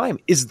same time,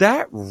 is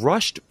that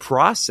rushed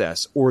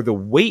process or the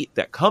weight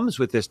that comes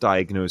with this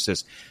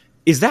diagnosis,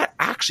 is that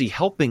actually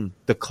helping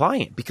the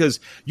client? Because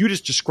you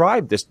just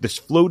described this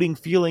floating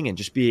feeling and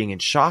just being in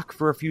shock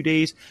for a few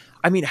days.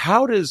 I mean,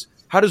 how does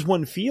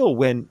one feel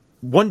when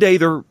one day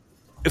they're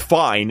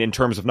fine in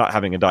terms of not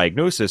having a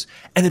diagnosis,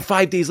 and then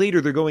 5 days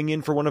later they're going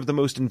in for one of the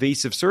most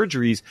invasive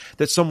surgeries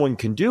that someone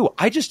can do?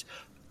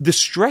 The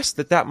stress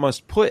that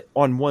must put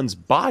on one's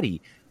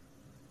body.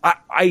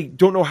 I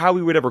don't know how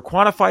we would ever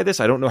quantify this.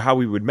 I don't know how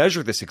we would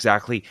measure this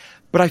exactly,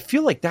 but I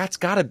feel like that's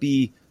got to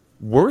be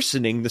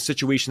worsening the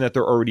situation that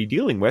they're already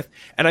dealing with.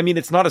 And I mean,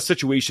 it's not a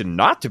situation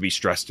not to be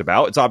stressed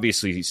about. It's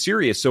obviously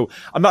serious. So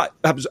I'm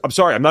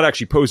sorry, I'm not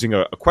actually posing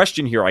a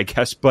question here, I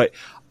guess, but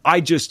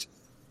I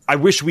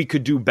wish we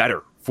could do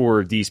better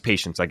for these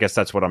patients. I guess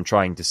that's what I'm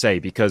trying to say,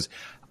 because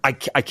I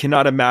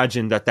cannot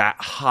imagine that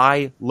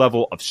high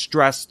level of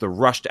stress, the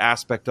rushed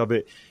aspect of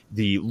it,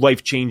 the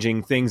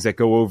life-changing things that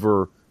go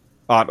over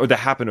or that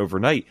happen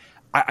overnight,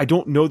 I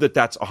don't know that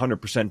that's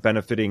 100%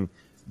 benefiting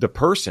the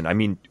person. I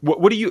mean,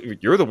 what do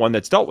you're the one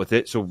that's dealt with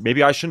it, so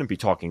maybe I shouldn't be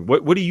talking.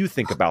 What do you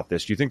think about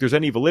this? Do you think there's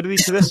any validity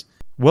to this?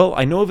 Well,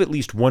 I know of at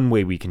least one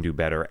way we can do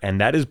better,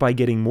 and that is by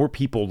getting more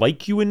people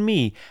like you and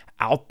me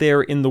out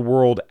there in the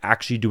world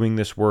actually doing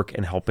this work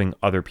and helping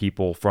other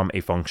people from a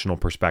functional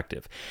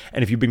perspective.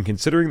 And if you've been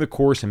considering the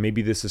course and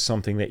maybe this is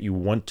something that you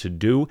want to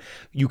do,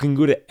 you can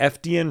go to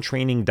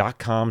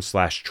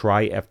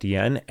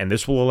fdntraining.com/tryfdn, and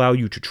this will allow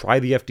you to try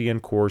the FDN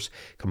course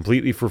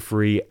completely for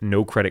free,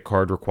 no credit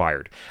card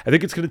required. I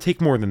think it's going to take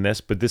more than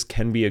this, but this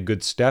can be a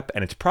good step,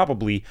 and it's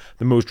probably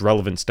the most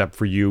relevant step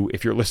for you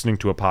if you're listening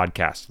to a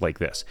podcast like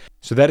this.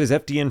 So that is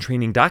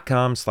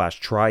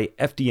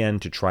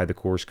fdntraining.com/tryfdn to try the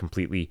course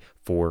completely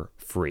for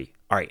free.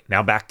 All right,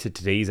 now back to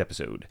today's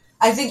episode.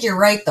 I think you're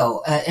right,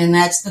 though. And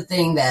that's the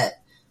thing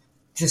that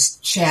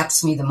just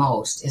chaps me the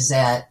most, is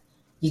that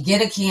you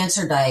get a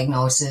cancer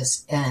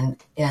diagnosis and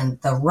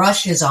the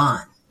rush is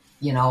on.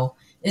 You know,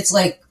 it's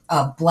like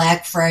a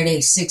Black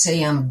Friday 6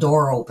 a.m.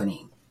 door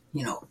opening.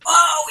 You know,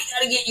 oh, we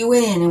got to get you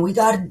in, and we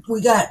got.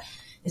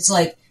 It's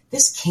like,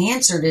 this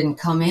cancer didn't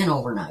come in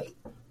overnight.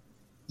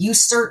 You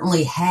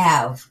certainly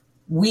have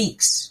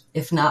weeks,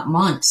 if not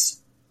months,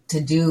 to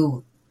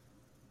do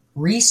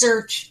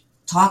research,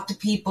 talk to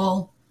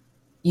people,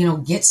 you know,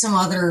 get some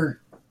other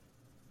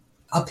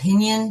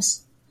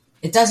opinions.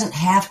 It doesn't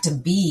have to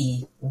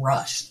be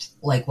rushed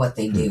like what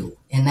they do.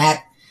 And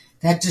that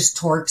just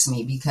torques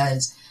me,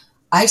 because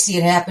I see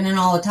it happening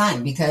all the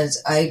time,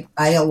 because I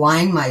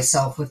align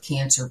myself with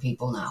cancer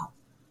people now.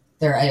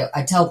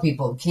 I tell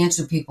people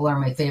cancer people are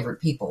my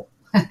favorite people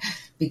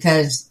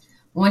because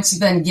once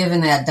you've been given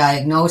that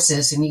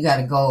diagnosis and you got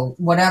to go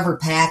whatever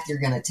path you're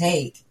going to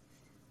take,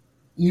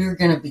 you're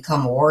going to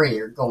become a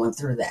warrior going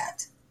through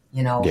that.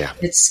 You know,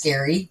 It's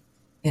scary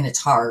and it's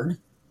hard,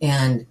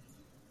 and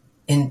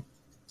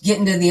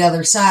getting to the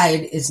other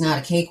side is not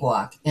a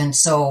cakewalk. And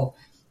so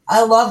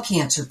I love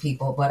cancer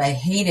people, but I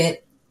hate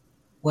it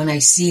when I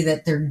see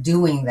that they're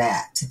doing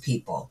that to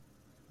people.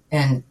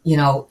 And, you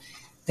know,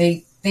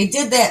 they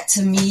did that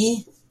to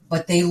me,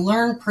 but they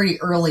learned pretty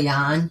early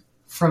on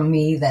from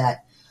me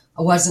that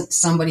I wasn't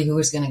somebody who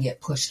was going to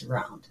get pushed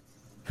around.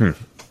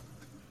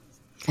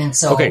 And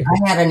so I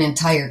had an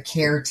entire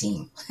care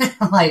team.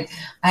 I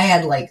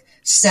had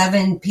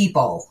 7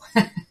 people.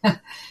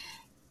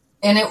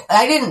 And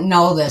I didn't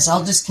know this.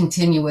 I'll just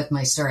continue with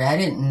my story. I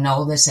didn't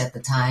know this at the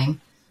time,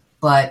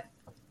 but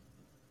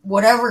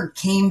whatever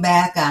came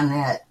back on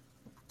that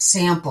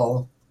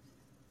sample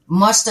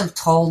must have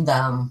told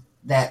them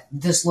that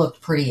this looked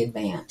pretty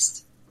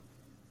advanced.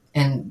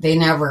 And they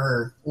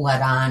never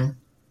let on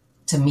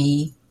to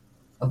me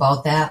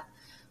about that.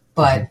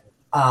 But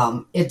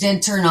it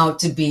did turn out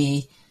to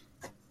be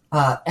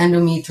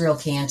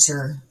endometrial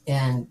cancer,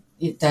 and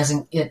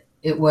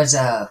it was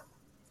a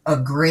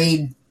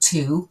grade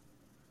 2,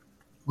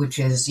 which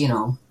is, you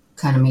know,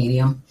 kind of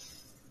medium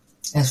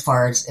as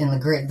far as in the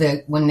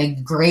grade. When they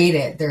grade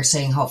it, they're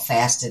saying how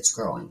fast it's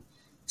growing.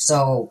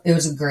 So it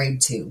was a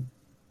grade 2,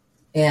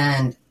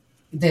 and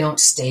they don't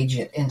stage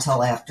it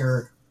until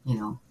after, you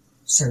know,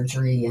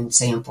 surgery and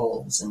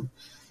samples. And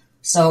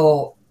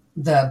so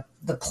the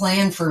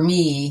plan for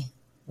me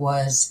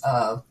was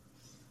a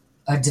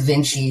Da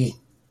Vinci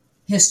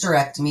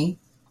hysterectomy.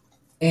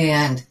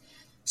 And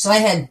so I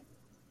had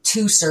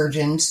 2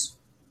 surgeons,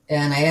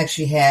 and I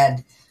actually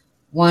had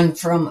one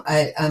from,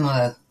 I'm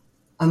a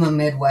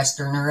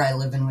Midwesterner. I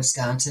live in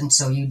Wisconsin.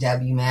 So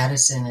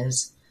UW-Madison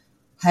is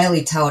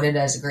highly touted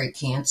as a great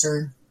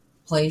cancer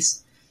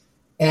place.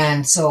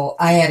 And so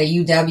I had a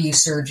UW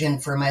surgeon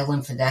for my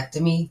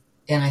lymphodectomy,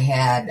 and I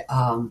had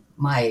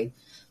my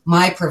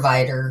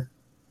provider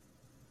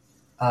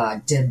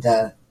did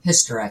the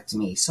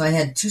hysterectomy. So I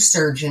had 2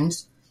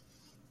 surgeons.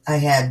 I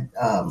had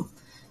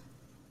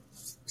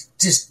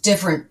just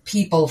different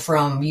people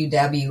from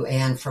UW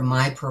and from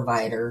my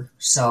provider.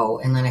 So,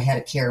 and then I had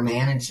a care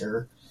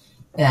manager,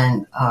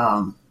 and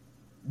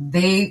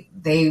they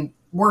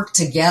worked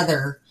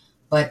together,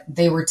 but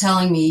they were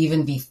telling me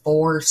even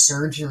before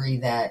surgery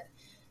that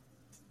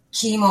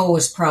chemo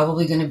was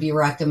probably going to be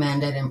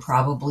recommended, and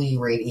probably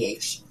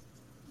radiation.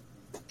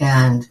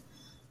 And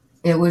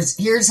it was,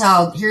 here's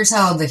how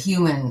the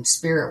human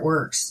spirit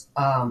works.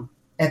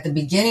 At the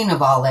beginning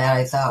of all that,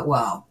 I thought,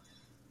 well,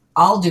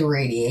 I'll do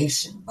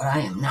radiation, but I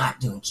am not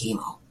doing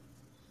chemo.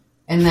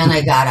 And then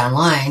I got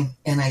online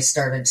and I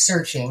started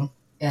searching,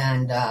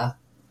 and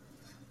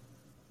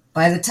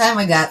by the time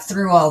I got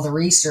through all the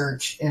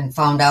research and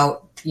found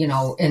out, you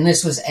know, and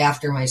this was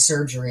after my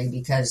surgery,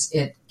 because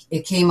it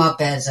came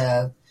up as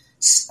it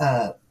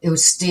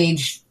was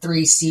stage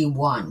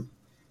 3C1,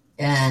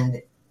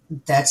 and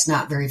that's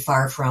not very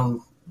far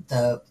from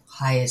the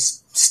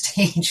highest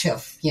stage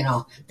of, you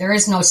know, there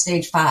is no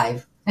stage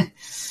 5.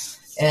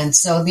 And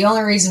so the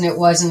only reason it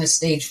wasn't a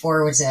stage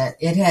 4 was that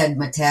it had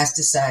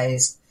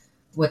metastasized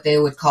what they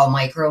would call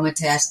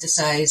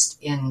micrometastasized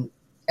in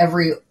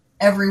every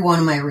one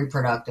of my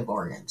reproductive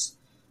organs.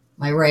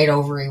 My right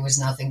ovary was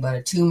nothing but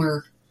a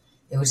tumor.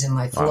 It was in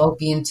my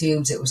fallopian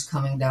tubes. It was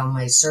coming down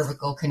my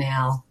cervical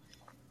canal.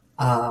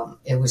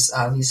 It was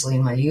obviously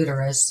in my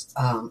uterus.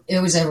 It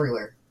was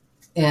everywhere.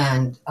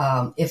 And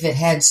if it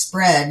had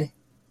spread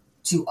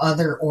to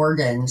other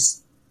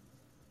organs,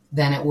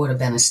 then it would have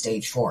been a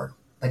stage 4,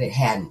 but it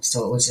hadn't.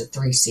 So it was a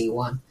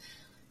 3C1.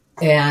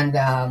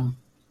 And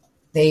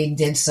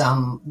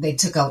they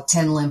took out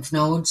 10 lymph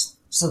nodes.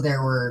 So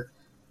there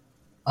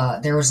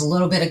was a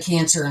little bit of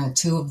cancer in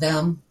 2 of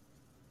them.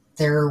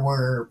 There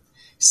were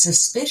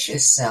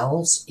suspicious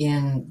cells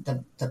in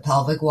the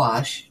pelvic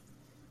wash.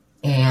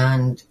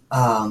 And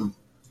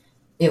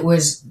it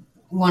was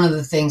one of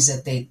the things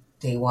that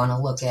they want to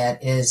look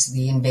at is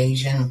the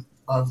invasion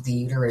of the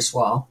uterus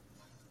wall.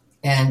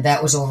 And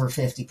that was over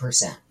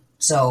 50%.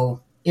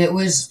 So it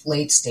was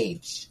late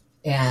stage.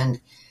 And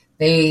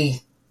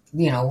they,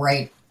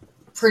 right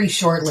pretty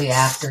shortly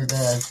after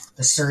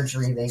the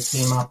surgery, they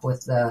came up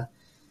with the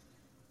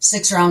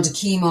 6 rounds of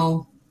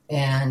chemo,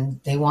 and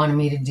they wanted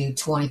me to do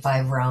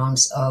 25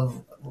 rounds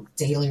of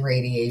daily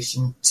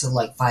radiation, so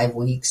like 5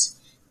 weeks.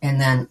 And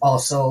then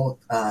also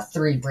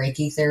 3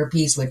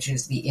 brachytherapies, which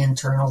is the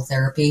internal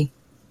therapy.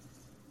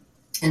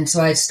 And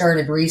so I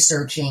started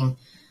researching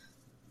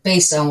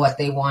based on what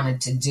they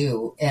wanted to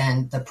do.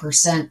 And the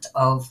percent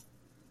of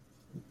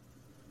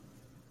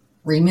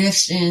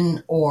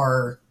remission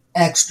or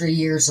extra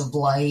years of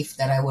life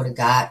that I would have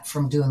got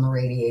from doing the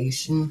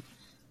radiation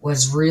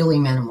was really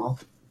minimal.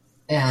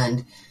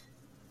 And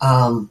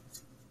the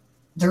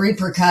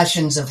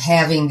repercussions of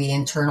having the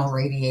internal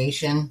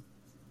radiation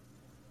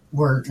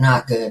were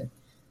not good.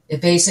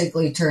 It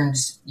basically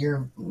turns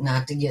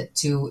not to get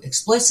too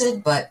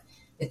explicit, but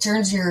it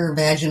turns your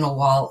vaginal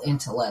wall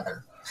into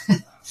leather.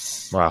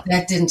 Wow.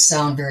 That didn't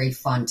sound very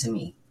fun to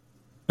me.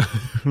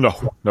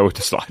 No, it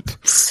does not.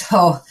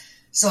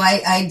 So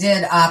I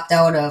did opt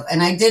out of,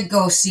 and I did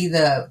go see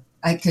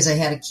because I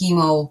had a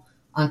chemo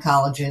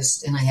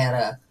oncologist, and I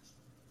had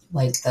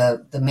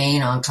the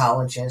main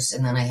oncologist,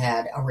 and then I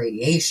had a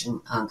radiation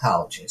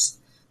oncologist.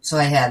 So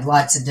I had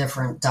lots of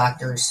different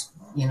doctors,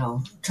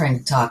 trying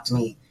to talk to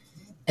me.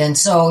 And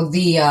so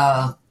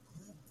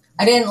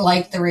I didn't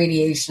like the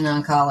radiation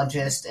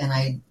oncologist, and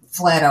I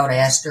flat out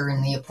asked her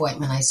in the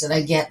appointment, I said,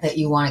 I get that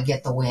you want to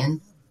get the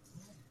win.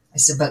 I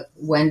said, but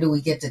when do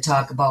we get to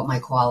talk about my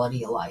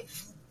quality of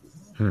life?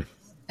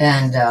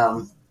 And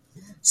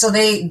so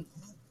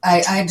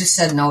I just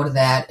said no to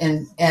that.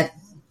 And at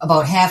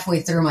about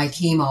halfway through my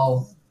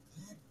chemo,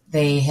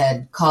 they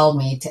had called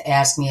me to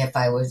ask me if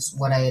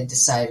what I had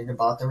decided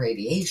about the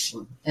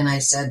radiation. And I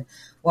said,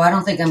 well, I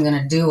don't think I'm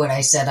going to do it.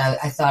 I said,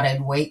 I thought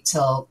I'd wait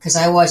because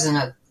I wasn't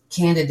a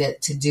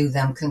candidate to do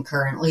them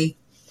concurrently.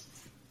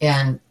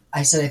 And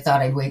I said, I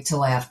thought I'd wait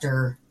till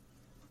after,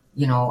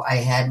 I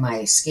had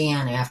my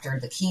scan after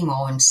the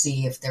chemo and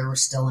see if there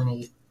was still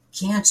any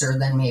cancer,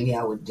 then maybe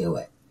I would do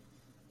it.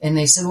 And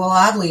they said, well,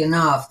 oddly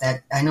enough,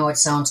 that I know it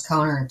sounds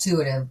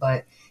counterintuitive,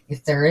 but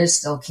if there is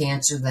still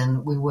cancer,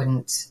 then we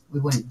wouldn't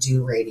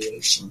do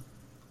radiation.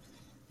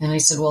 And I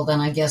said, well, then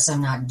I guess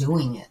I'm not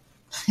doing it.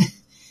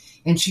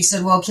 And she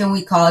said, well, can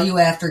we call you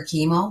after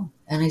chemo?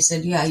 And I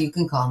said, yeah, you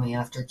can call me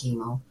after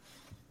chemo.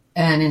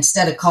 And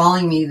instead of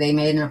calling me, they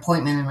made an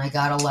appointment, and I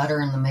got a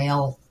letter in the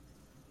mail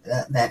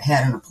that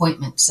had an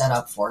appointment set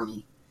up for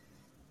me.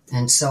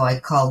 And so I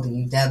called the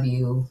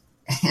UW,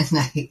 and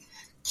I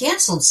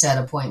canceled said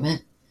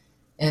appointment.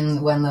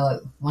 And when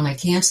I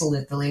canceled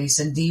it, the lady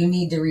said, do you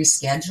need to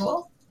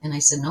reschedule? And I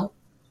said, nope.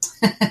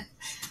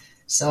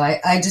 So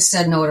I just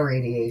said no to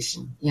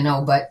radiation,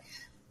 but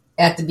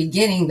at the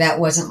beginning, that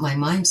wasn't my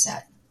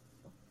mindset.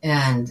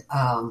 And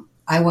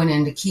I went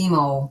into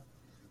chemo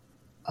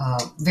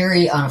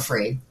very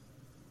unafraid.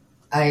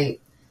 I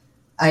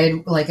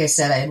like I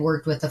said, I had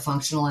worked with a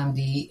functional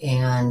MD,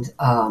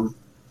 and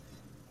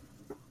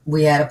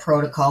we had a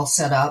protocol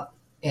set up,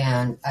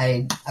 and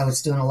I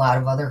was doing a lot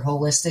of other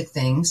holistic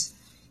things.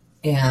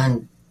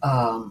 And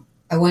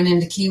I went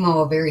into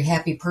chemo a very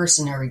happy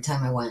person every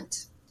time I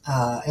went.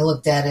 I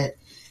looked at it.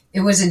 It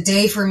was a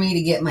day for me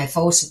to get my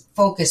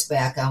focus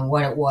back on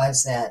what it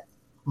was that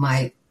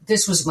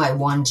this was my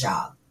one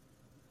job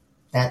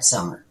that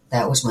summer.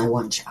 That was my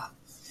one job.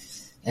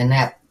 And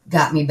that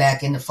got me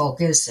back into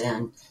focus.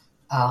 And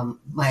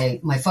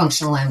my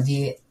functional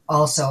MD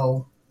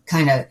also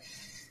kind of,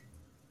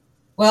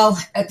 well,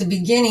 at the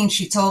beginning,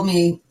 she told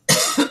me,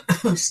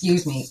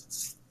 excuse me,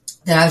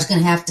 that I was going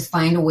to have to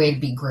find a way to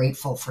be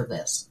grateful for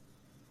this.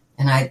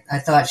 And I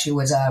thought she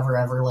was out of her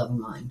ever-loving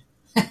mind.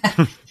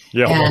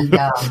 Yeah. And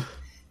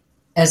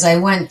as I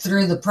went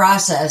through the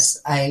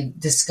process, I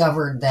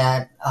discovered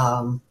that,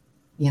 I'm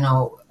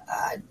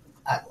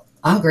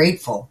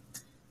grateful.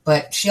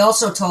 But she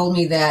also told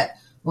me that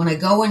when I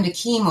go into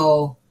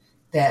chemo,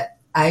 that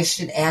I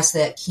should ask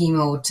that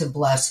chemo to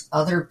bless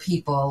other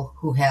people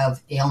who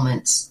have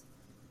ailments.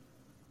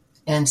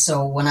 And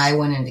so when I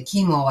went into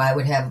chemo, I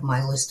would have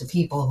my list of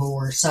people who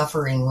were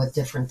suffering with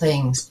different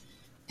things.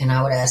 and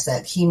I would ask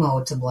that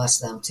chemo to bless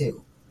them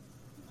too.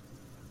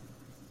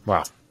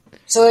 Wow.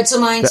 So it's a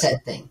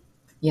mindset thing.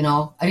 You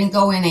know, I didn't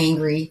go in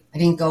angry. I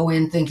didn't go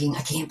in thinking,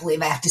 I can't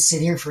believe I have to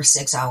sit here for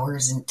 6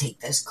 hours and take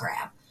this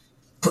crap,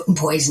 putting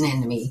poison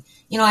into me.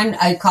 You know,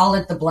 I call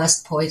it the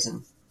blessed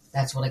poison.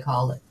 That's what I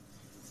called it.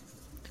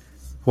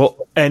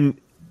 Well, and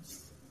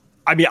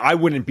I mean, I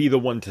wouldn't be the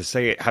one to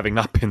say it having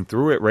not been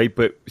through it, right?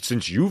 But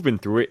since you've been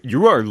through it,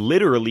 you are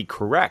literally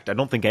correct. I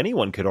don't think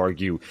anyone could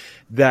argue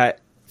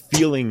that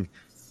feeling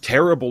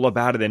terrible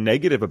about it and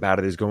negative about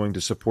it is going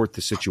to support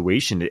the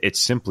situation. It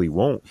simply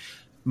won't.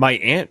 My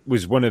aunt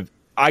was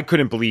I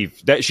couldn't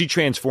believe that she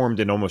transformed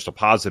in almost a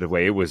positive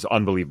way. It was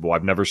unbelievable.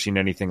 I've never seen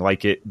anything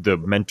like it. The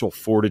mental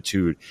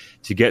fortitude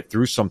to get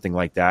through something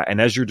like that.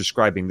 And as you're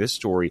describing this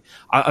story,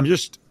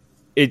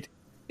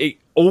 it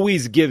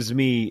always gives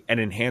me an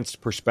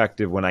enhanced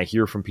perspective when I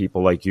hear from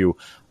people like you.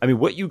 I mean,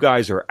 what you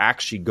guys are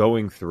actually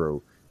going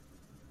through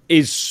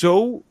is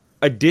so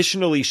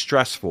additionally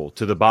stressful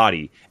to the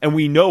body. And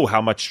we know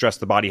how much stress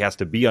the body has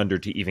to be under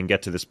to even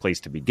get to this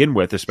place to begin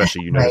with,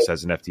 especially, you know, this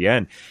as an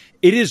FDN.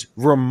 It is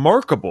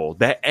remarkable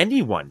that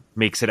anyone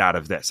makes it out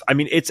of this. I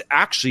mean, it's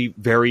actually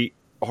very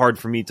hard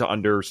for me to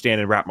understand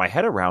and wrap my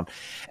head around.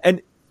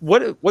 And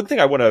one thing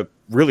I want to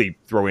really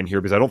throw in here,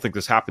 because I don't think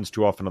this happens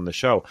too often on the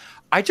show,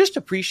 I just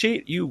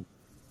appreciate you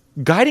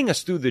guiding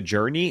us through the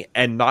journey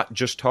and not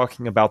just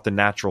talking about the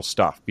natural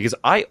stuff. Because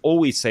I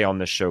always say on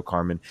this show,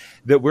 Carmen,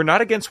 that we're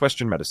not against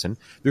Western medicine.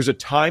 There's a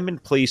time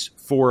and place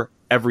for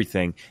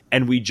everything.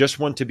 And we just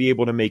want to be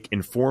able to make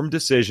informed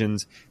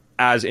decisions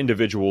as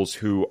individuals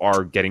who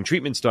are getting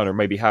treatments done or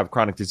maybe have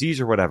chronic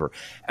disease or whatever.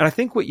 And I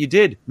think what you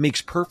did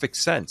makes perfect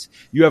sense.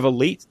 You have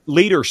a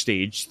later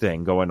stage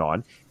thing going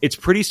on. It's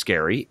pretty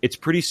scary. It's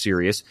pretty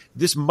serious.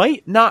 This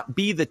might not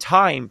be the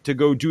time to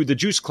go do the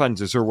juice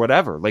cleanses or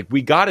whatever. Like,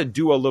 we got to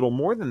do a little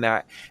more than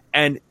that.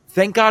 And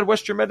thank God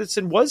Western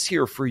medicine was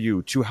here for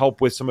you to help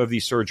with some of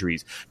these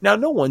surgeries. Now,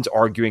 no one's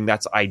arguing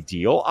that's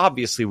ideal.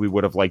 Obviously, we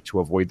would have liked to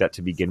avoid that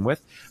to begin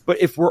with. But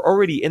if we're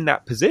already in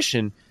that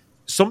position,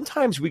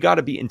 sometimes we got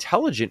to be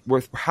intelligent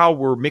with how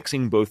we're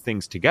mixing both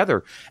things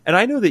together. And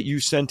I know that you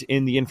sent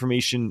in the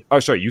information,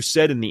 you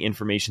said in the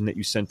information that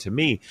you sent to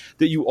me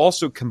that you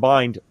also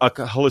combined a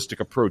holistic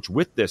approach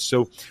with this.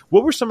 So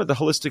what were some of the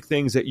holistic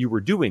things that you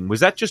were doing? Was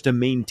that just a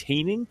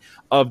maintaining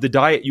of the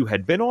diet you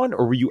had been on,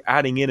 or were you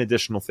adding in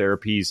additional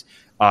therapies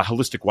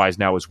holistic wise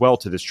now as well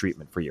to this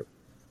treatment for you?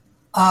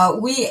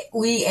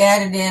 We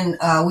added in,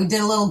 we did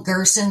a little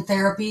Gerson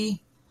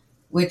therapy,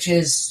 which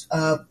is,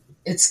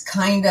 it's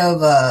kind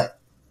of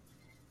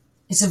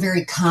it's a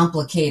very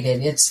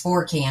complicated, it's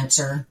for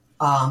cancer.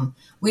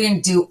 We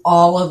didn't do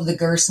all of the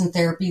Gerson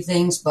therapy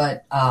things,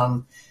 but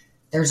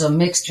there's a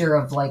mixture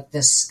of like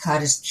this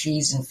cottage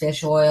cheese and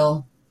fish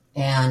oil,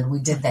 and we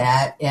did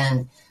that.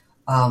 And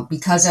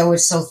because I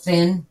was so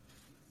thin,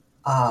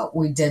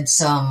 we did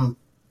some,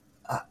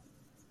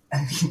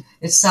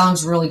 it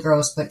sounds really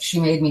gross, but she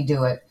made me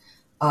do it.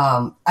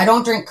 I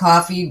don't drink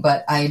coffee,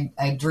 but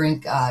I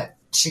drink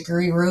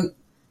chicory root.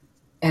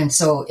 And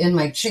so in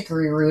my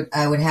chicory root,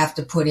 I would have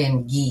to put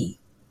in ghee,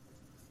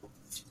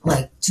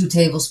 like 2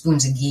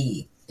 tablespoons of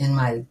ghee in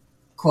my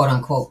quote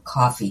unquote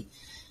coffee.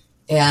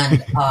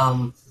 And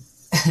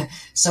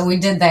so we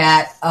did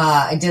that.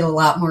 I did a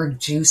lot more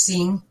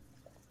juicing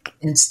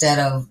instead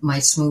of my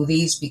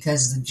smoothies,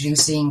 because the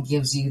juicing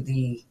gives you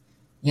the,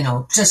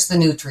 just the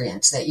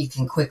nutrients that you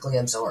can quickly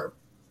absorb.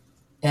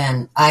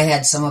 And I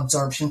had some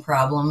absorption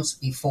problems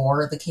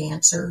before the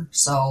cancer.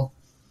 So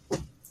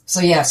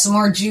yeah, some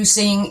more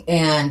juicing,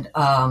 and,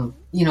 I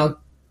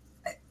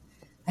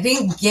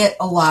didn't get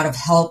a lot of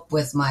help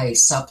with my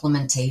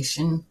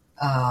supplementation.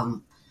 I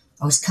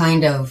was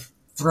kind of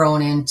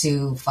thrown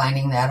into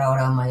finding that out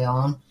on my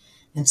own.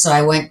 And so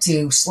I went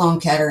to Sloan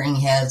Kettering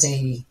has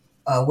a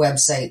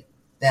website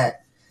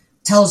that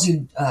tells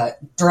you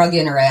drug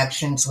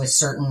interactions with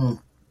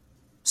certain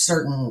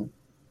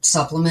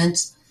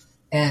supplements.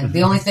 And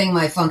the only thing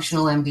my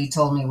functional MD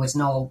told me was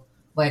no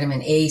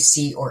vitamin A,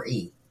 C, or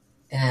E.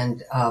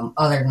 And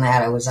other than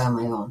that, I was on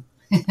my own.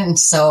 And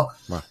so,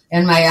 wow.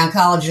 And my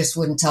oncologist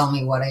wouldn't tell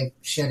me what I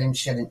should and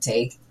shouldn't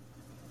take.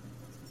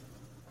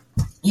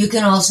 You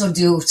can also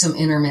do some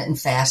intermittent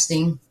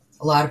fasting.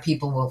 A lot of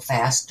people will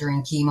fast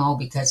during chemo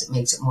because it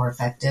makes it more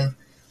effective.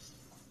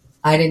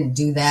 I didn't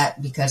do that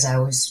because I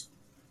was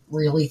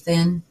really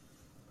thin.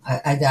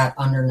 I got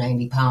under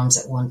 90 pounds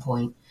at one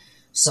point.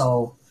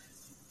 So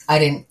I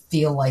didn't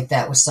feel like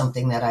that was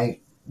something that I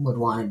would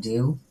want to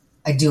do.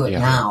 I do it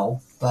now,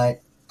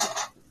 but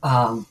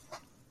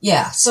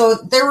so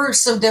there were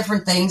some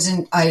different things.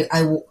 And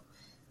I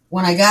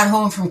when I got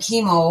home from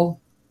chemo,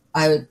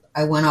 I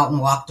went out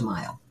and walked a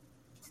mile.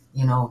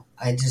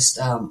 I just,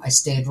 I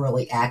stayed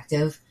really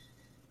active.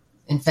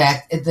 In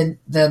fact,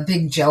 the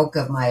big joke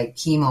of my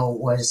chemo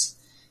was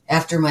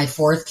after my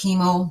 4th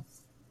chemo,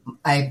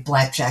 I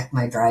blackjacked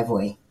my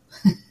driveway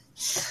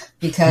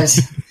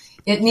because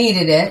it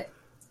needed it.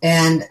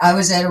 And I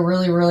was at a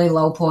really, really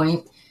low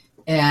point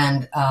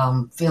and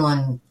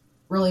feeling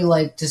really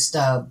like just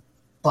a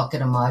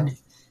bucket of mud.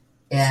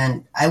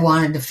 And I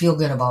wanted to feel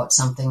good about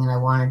something, and I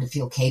wanted to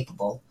feel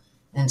capable.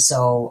 And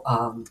so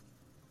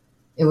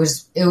it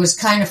was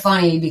kind of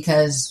funny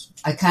because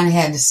I kind of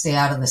had to stay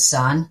out of the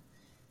sun,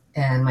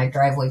 and my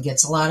driveway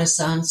gets a lot of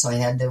sun, so I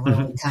had to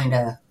really kind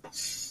of,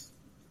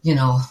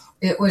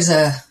 it was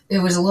a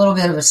little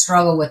bit of a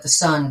struggle with the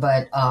sun,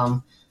 but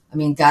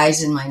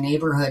guys in my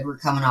neighborhood were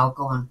coming out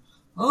going,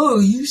 "Oh,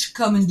 you should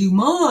come and do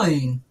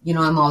mine."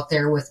 I'm out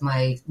there with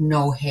my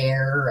no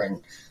hair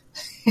and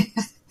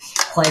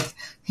like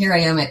here I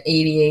am at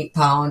 88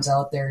 pounds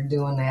out there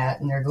doing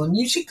that, and they're going,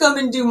 "You should come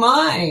and do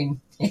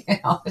mine."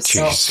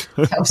 So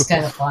that was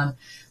kind of fun.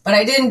 But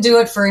I didn't do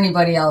it for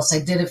anybody else. I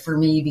did it for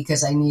me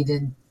because I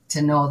needed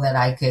to know that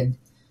I could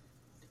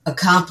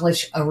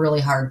accomplish a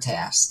really hard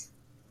task.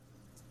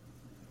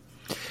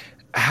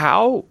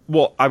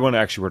 Well, I want to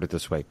actually word it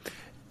this way.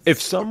 If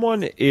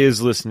someone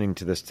is listening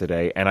to this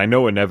today, and I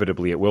know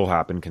inevitably it will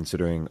happen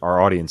considering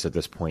our audience at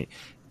this point,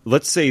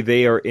 let's say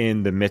they are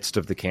in the midst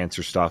of the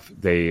cancer stuff.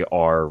 They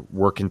are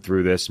working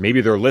through this.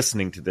 Maybe they're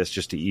listening to this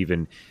just to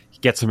even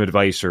get some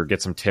advice or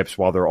get some tips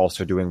while they're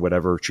also doing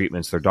whatever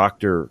treatments their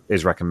doctor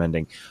is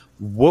recommending.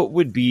 What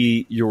would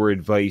be your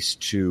advice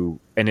to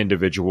an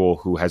individual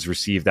who has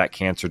received that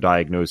cancer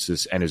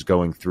diagnosis and is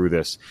going through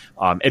this?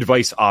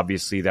 Advice,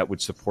 obviously, that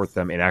would support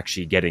them in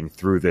actually getting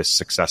through this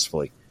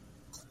successfully.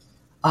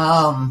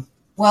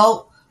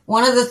 Well,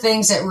 one of the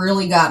things that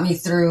really got me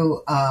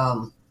through,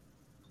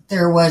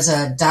 there was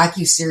a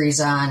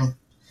docuseries on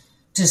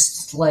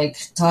just like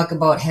talk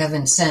about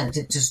heaven sent.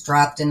 It just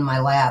dropped into my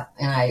lap,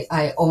 and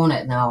I own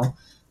it now.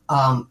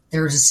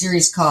 There was a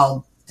series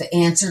called The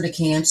Answer to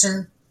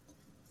Cancer,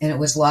 and it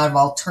was a lot of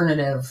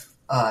alternative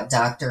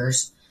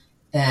doctors.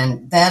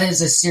 And that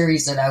is a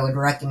series that I would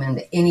recommend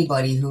to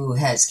anybody who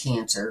has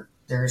cancer.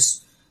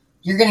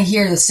 You're going to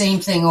hear the same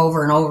thing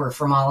over and over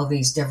from all of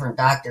these different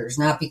doctors,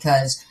 not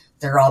because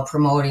they're all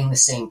promoting the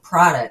same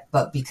product,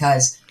 but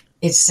because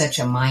it's such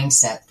a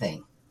mindset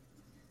thing.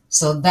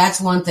 So that's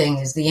one thing,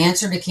 is The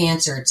Answer to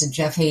Cancer. It's a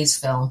Jeff Hayes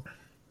film,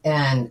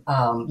 and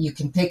you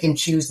can pick and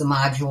choose the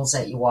modules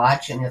that you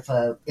watch. And if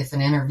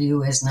an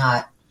interview is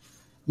not,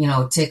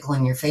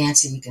 tickling your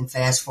fancy, you can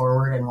fast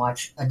forward and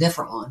watch a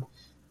different one.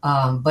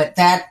 But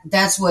that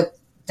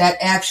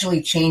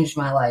actually changed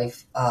my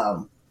life.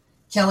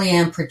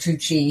 Kellyanne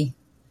Petrucci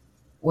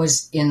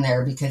was in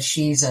there because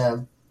she's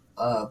a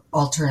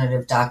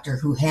alternative doctor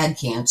who had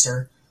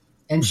cancer,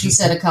 and she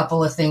said a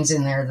couple of things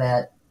in there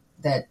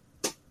that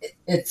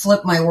it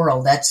flipped my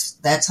world.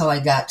 That's how I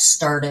got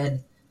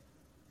started.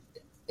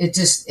 I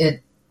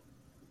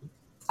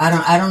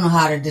don't know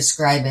how to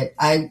describe it.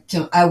 I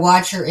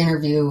watch her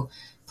interview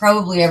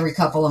probably every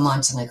couple of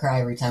months, and I cry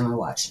every time I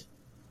watch it.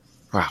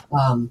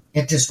 Wow.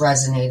 It just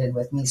resonated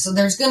with me. So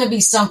there's going to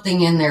be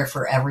something in there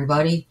for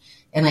everybody.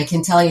 And I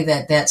can tell you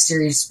that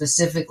series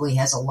specifically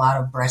has a lot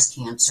of breast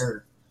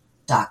cancer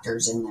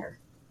doctors in there.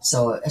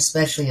 So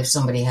especially if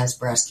somebody has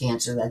breast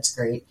cancer, that's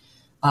great.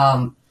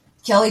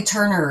 Kelly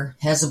Turner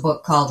has a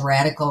book called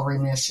Radical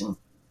Remission,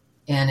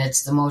 and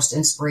it's the most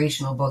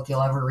inspirational book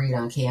you'll ever read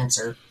on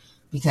cancer,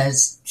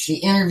 because she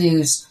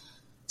interviews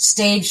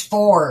stage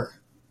 4,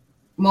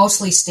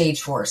 mostly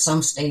stage 4,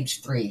 some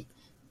stage 3,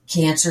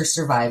 cancer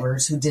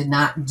survivors who did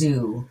not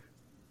do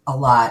a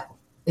lot,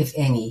 if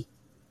any,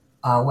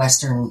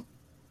 Western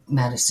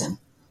medicine,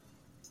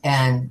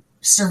 and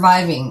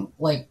surviving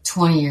like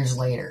 20 years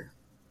later,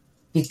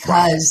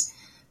 because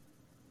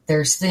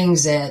there's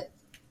things that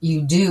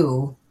you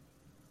do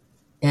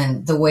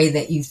and the way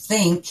that you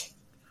think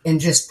and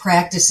just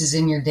practices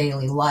in your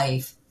daily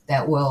life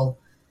that will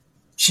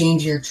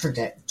change your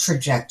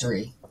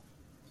trajectory.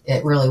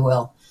 It really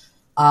will.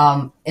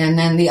 And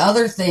then the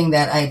other thing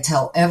that I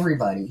tell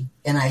everybody,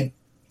 and I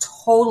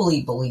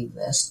totally believe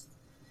this,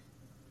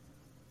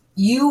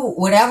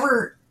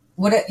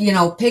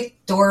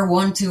 pick door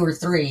 1, 2, or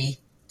 3,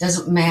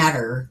 doesn't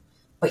matter,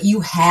 but you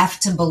have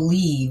to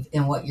believe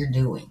in what you're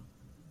doing.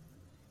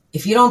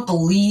 If you don't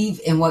believe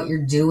in what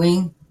you're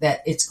doing,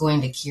 that it's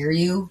going to cure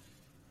you,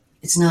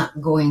 it's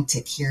not going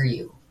to cure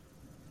you.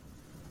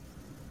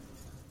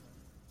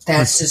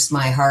 That's just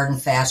my hard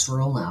and fast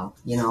rule now.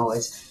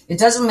 It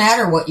doesn't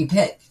matter what you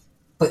pick,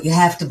 but you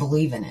have to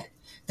believe in it.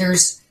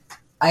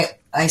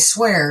 I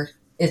swear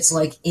it's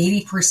like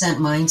 80%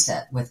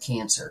 mindset with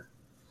cancer.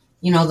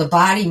 The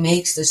body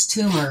makes this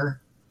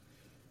tumor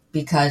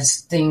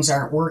because things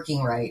aren't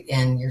working right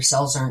and your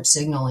cells aren't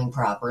signaling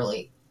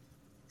properly.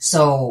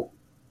 So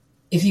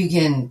if you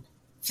can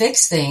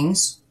fix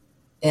things,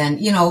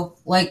 and,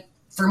 like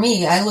for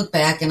me, I look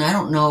back and I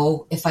don't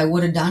know if I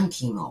would have done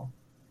chemo.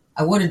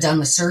 I would have done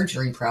the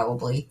surgery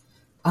probably.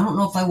 I don't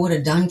know if I would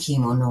have done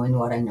chemo knowing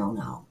what I know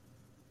now.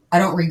 I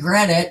don't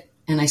regret it,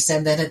 and I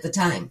said that at the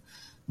time.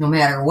 No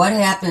matter what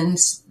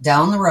happens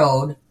down the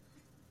road,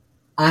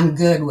 I'm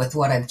good with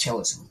what I've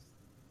chosen.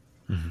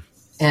 Mm-hmm.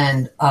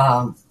 And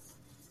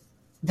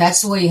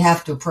that's the way you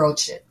have to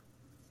approach it.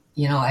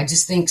 I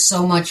just think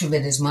so much of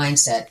it is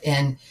mindset.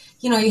 And,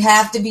 you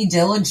have to be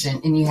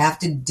diligent, and you have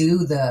to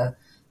do the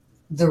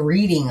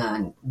reading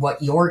on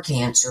what your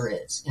cancer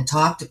is, and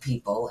talk to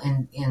people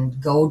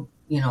and go,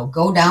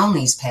 go down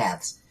these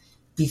paths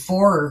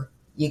before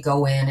you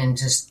go in and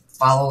just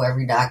follow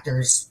every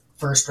doctor's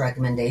first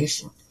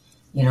recommendation,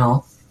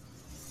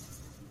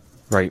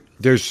 Right.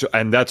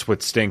 And that's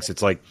what stinks.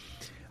 It's like,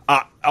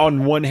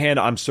 on one hand,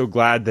 I'm so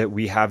glad that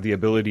we have the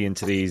ability in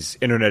today's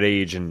internet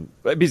age, and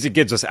because it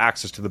gives us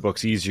access to the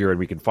books easier and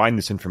we can find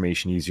this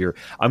information easier.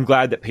 I'm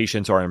glad that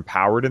patients are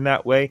empowered in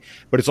that way,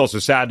 but it's also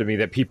sad to me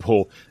that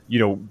people,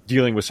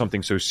 dealing with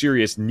something so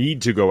serious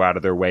need to go out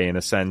of their way, in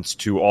a sense,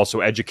 to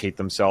also educate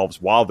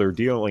themselves while they're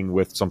dealing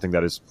with something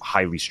that is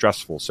highly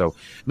stressful. So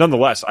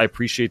nonetheless, I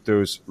appreciate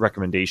those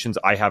recommendations.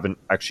 I haven't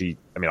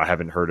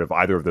heard of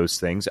either of those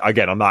things.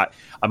 Again,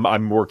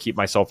 I'm more keep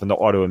myself in the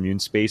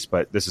autoimmune space,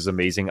 but this is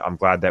amazing. I'm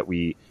glad that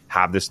we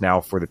have this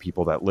now for the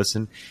people that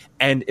listen.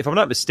 And if I'm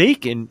not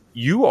mistaken,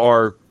 you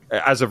are,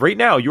 as of right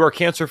now, you are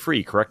cancer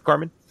free, correct,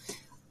 Carmen?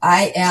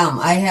 I am.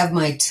 I have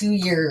my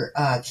 2-year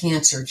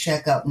cancer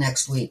checkup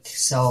next week.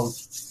 So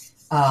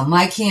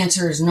my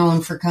cancer is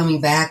known for coming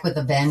back with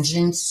a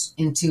vengeance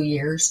in 2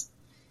 years.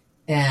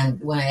 And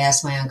when I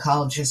asked my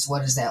oncologist,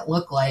 what does that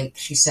look like?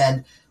 She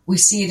said, we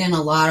see it in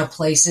a lot of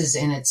places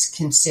and it's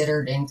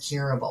considered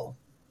incurable.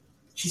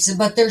 She said,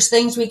 but there's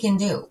things we can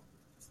do.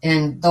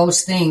 And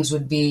those things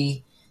would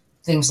be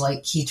things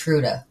like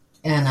Keytruda.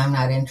 And I'm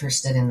not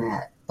interested in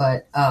that.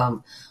 But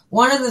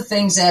one of the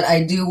things that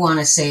I do want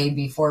to say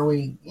before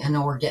I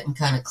know we're getting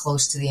kind of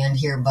close to the end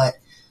here, but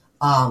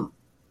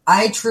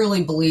I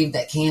truly believe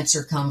that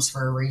cancer comes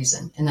for a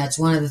reason. And that's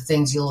one of the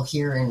things you'll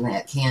hear in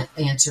that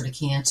Answer to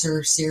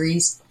Cancer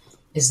series,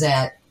 is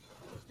that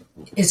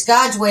it's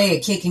God's way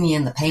of kicking you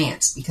in the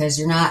pants because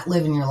you're not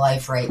living your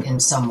life right in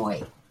some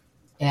way.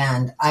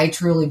 And I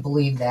truly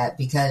believe that,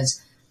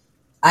 because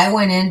I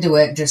went into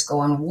it just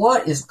going,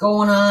 what is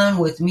going on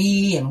with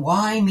me and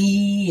why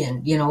me?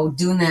 And,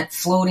 doing that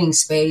floating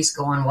space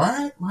going,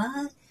 what?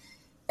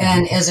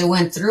 And as I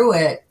went through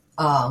it,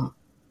 I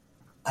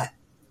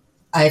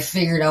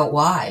figured out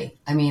why.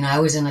 I mean, I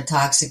was in a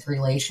toxic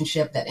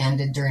relationship that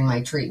ended during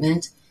my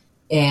treatment,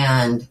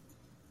 and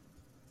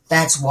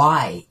that's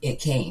why it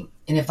came.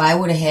 And if I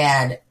would have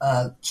had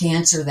a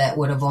cancer that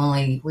would have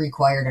only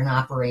required an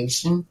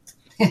operation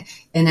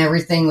and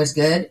everything was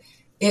good,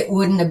 it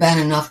wouldn't have been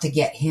enough to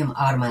get him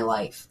out of my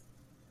life.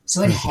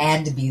 So it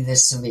had to be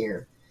this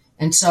severe.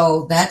 And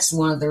so that's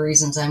one of the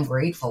reasons I'm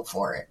grateful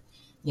for it.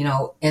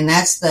 And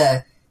that's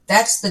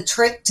the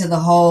trick to the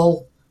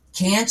whole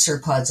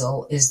cancer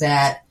puzzle, is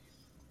that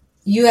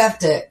you have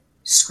to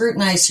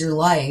scrutinize your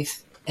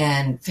life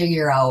and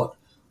figure out,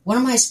 what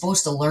am I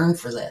supposed to learn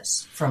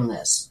from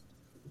this?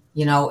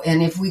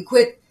 And if we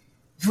quit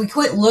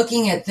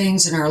looking at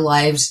things in our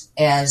lives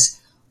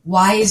as,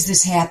 why is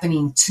this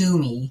happening to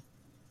me?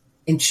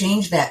 And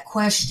change that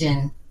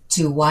question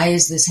to, why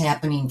is this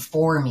happening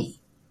for me?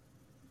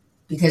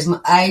 Because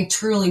I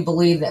truly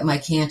believe that my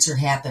cancer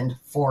happened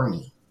for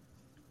me.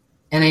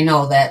 And I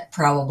know that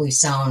probably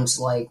sounds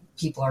like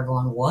people are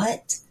going,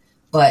 what?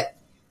 But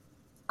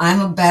I'm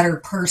a better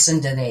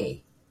person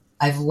today.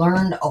 I've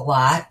learned a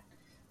lot.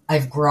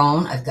 I've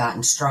grown. I've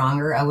gotten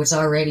stronger. I was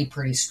already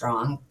pretty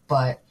strong,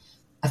 but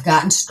I've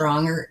gotten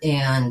stronger,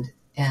 and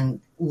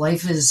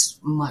life is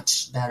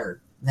much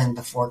better than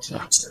before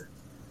cancer.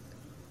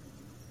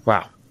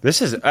 Wow.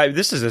 This is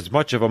as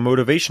much of a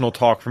motivational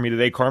talk for me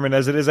today, Carmen,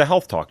 as it is a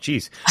health talk.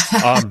 Jeez.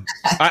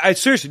 I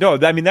seriously, no,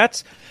 I mean,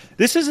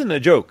 this isn't a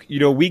joke.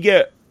 We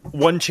get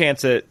one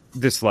chance at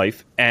this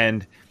life,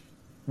 and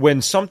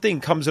when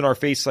something comes in our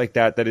face like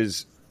that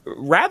is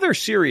rather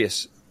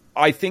serious,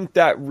 I think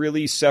that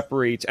really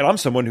separates, and I'm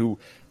someone who,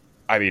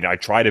 I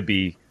try to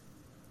be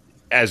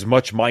as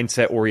much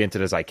mindset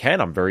oriented as I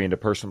can. I'm very into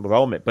personal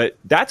development, but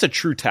that's a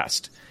true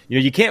test.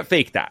 You can't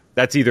fake that.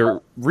 That's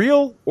either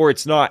real or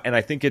it's not. And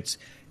I think it's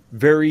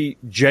very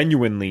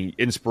genuinely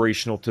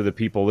inspirational to the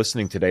people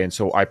listening today. And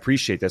so I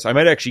appreciate this. I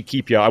might actually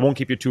keep you. I won't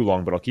keep you too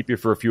long, but I'll keep you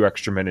for a few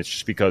extra minutes,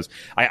 just because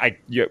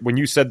when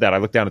you said that, I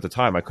looked down at the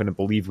time. I couldn't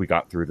believe we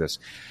got through this.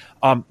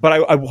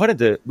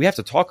 But we have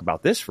to talk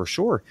about this for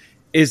sure,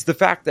 is the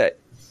fact that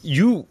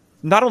you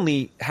not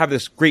only have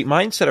this great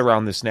mindset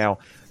around this now,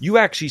 you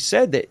actually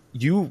said that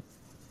you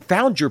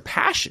found your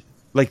passion,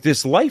 like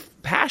this life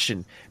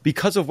passion,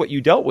 because of what you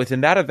dealt with.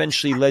 And that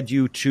eventually led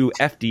you to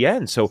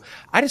FDN. So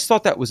I just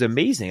thought that was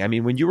amazing. I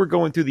mean, when you were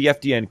going through the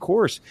FDN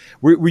course,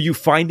 were you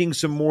finding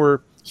some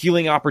more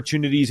healing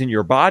opportunities in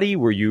your body?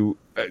 Were you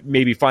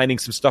maybe finding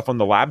some stuff on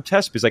the lab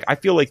test? Because I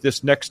feel like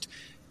this next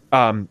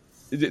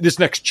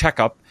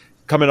checkup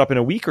coming up in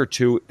a week or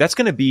two, that's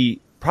going to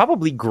be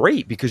probably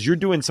great, because you're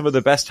doing some of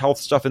the best health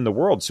stuff in the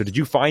world. So did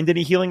you find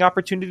any healing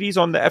opportunities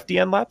on the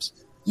FDN labs?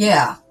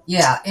 Yeah.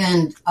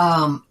 And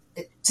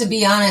to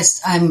be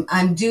honest,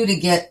 I'm due to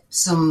get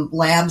some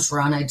labs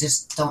run. I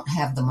just don't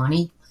have the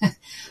money.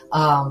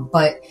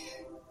 But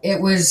it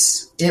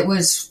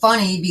was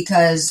funny,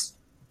 because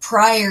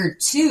prior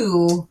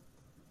to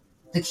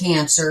the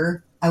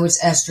cancer, I was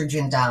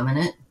estrogen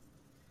dominant,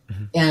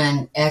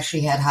 and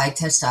actually had high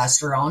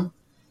testosterone.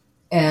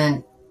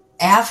 And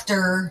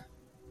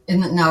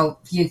now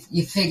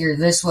you figure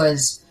this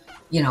was,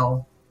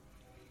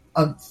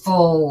 a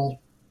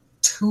full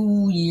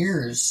 2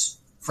 years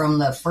from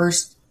the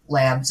first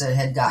labs that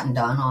had gotten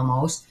done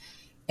almost.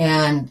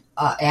 And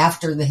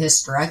after the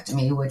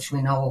hysterectomy, which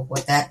we know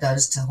what that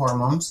does to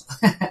hormones,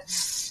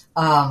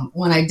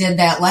 when I did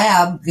that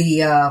lab,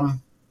 the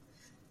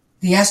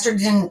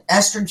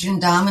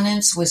estrogen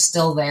dominance was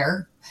still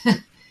there,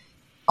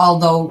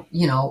 although,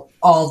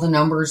 all the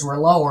numbers were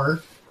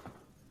lower,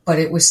 but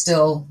it was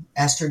still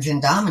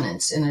estrogen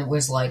dominance. And it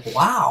was like,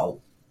 wow.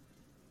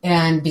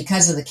 And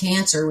because of the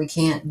cancer, we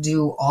can't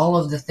do all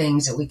of the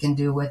things that we can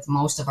do with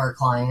most of our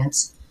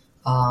clients.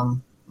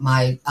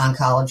 My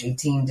oncology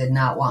team did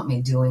not want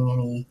me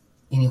doing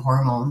any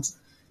hormones.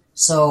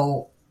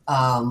 So,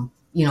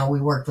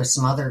 we worked with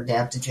some other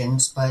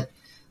adaptogens, but,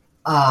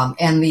 I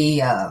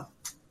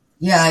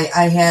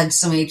had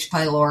some H.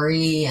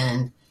 pylori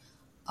and,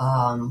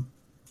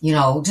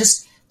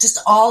 just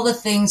all the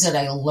things that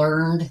I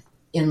learned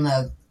in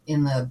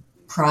the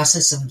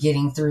process of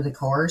getting through the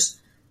course.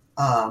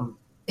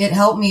 It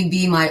helped me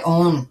be my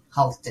own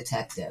health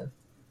detective.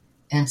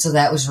 And so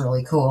that was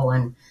really cool.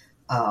 And,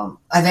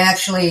 I've had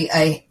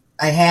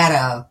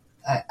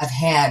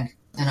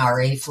an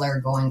RA flare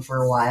going for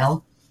a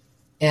while,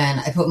 and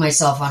I put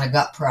myself on a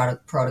gut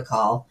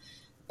protocol,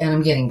 and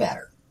I'm getting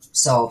better.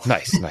 So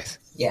nice.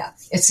 Yeah,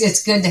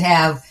 it's good to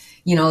have,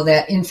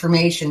 that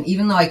information.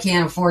 Even though I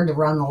can't afford to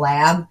run the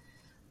lab,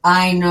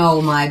 I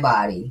know my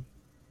body.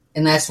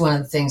 And that's one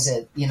of the things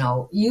that,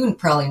 you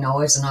probably know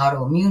as an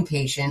autoimmune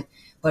patient,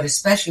 but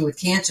especially with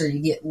cancer, you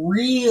get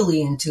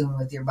really in tune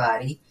with your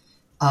body.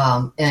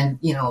 And,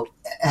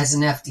 as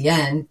an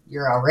FDN,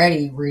 you're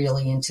already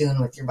really in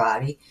tune with your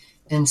body.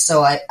 And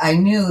so I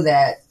knew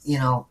that,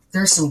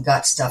 there's some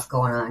gut stuff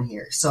going on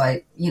here. So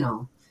I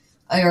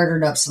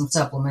ordered up some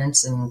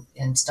supplements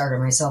and started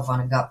myself on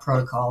a gut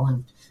protocol,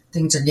 and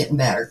things are getting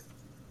better.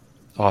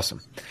 Awesome.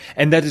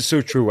 And that is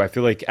so true. I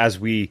feel like as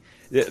we,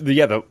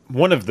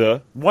 one of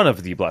the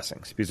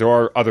blessings, because there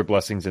are other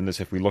blessings in this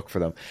if we look for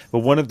them, but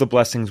one of the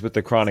blessings with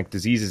the chronic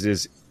diseases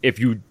is if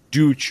you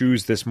do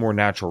choose this more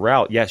natural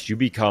route, yes, you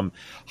become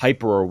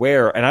hyper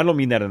aware. And I don't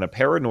mean that in a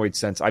paranoid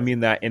sense. I mean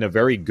that in a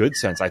very good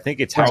sense. I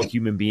think it's how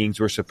human beings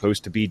were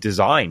supposed to be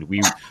designed.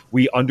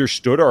 We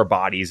understood our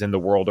bodies and the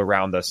world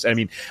around us. I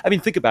mean,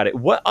 think about it.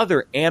 What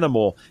other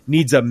animal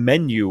needs a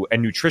menu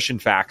and nutrition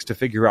facts to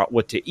figure out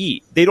what to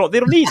eat? They don't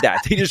need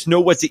that. They just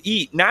know what to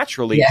eat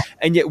naturally. Yeah.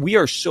 And yet we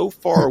are so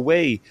far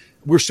away.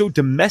 We're so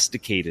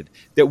domesticated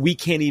that we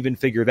can't even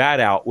figure that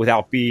out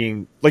without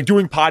being like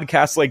doing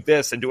podcasts like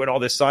this and doing all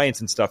this science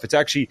and stuff.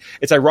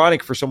 It's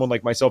ironic for someone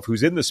like myself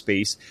who's in the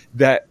space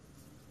that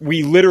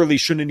we literally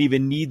shouldn't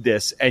even need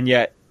this. And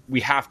yet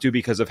we have to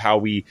because of how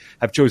we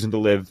have chosen to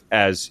live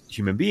as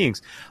human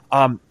beings.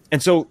 And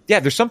so, yeah,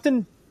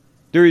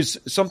 there is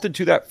something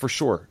to that for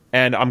sure.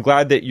 And I'm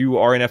glad that you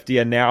are an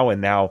FDN now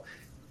and now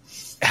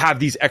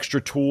have these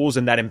extra tools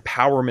and that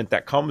empowerment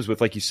that comes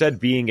with, like you said,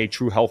 being a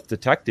true health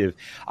detective.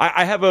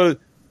 I have a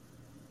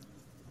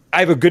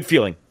good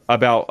feeling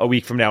about a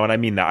week from now, and I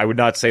mean that. I would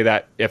not say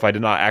that if I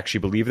did not actually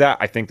believe that.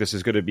 I think this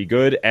is going to be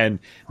good, and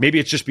maybe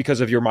it's just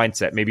because of your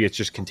mindset. Maybe it's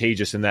just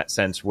contagious in that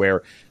sense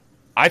where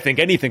I think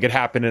anything could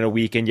happen in a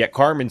week, and yet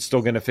Carmen's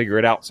still going to figure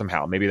it out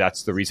somehow. Maybe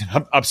that's the reason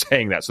I'm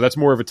saying that. So that's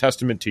more of a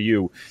testament to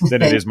you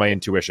than it is my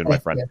intuition, my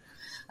friend.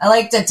 I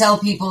like to tell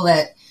people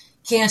that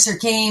cancer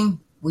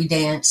came, we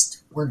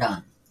danced, we're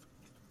done.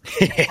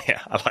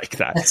 Yeah, I like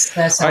that.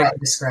 That's how I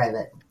describe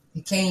it.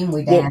 It came,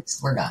 we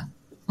danced, we're done.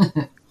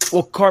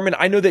 Well, Carmen,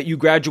 I know that you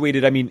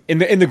graduated, I mean,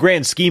 in the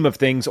grand scheme of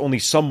things, only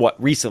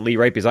somewhat recently,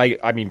 right? Because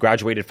I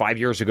graduated 5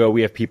 years ago.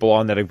 We have people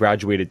on that have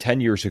graduated 10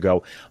 years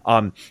ago.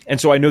 And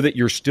so I know that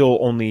you're still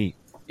only,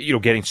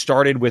 getting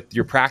started with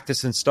your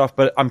practice and stuff.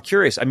 But I'm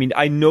curious. I mean,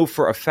 I know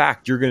for a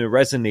fact you're going to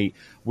resonate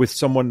with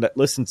someone that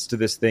listens to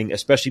this thing,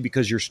 especially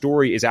because your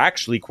story is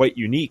actually quite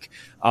unique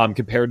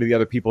compared to the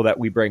other people that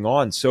we bring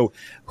on. So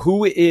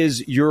who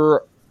is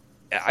your,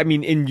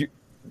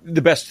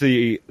 the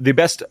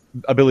best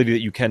ability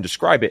that you can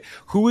describe it,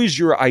 who is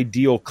your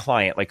ideal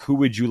client? Like, who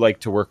would you like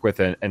to work with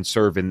and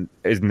serve in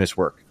this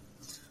work?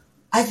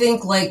 I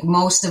think like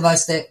most of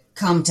us that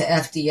come to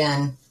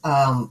FDN,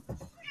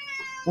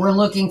 we're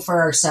looking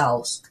for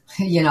ourselves,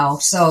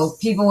 so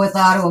people with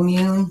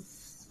autoimmune,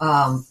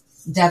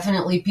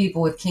 definitely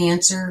people with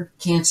cancer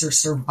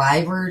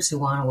survivors who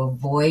want to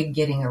avoid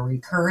getting a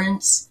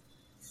recurrence,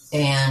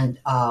 and,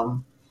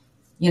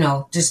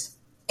 just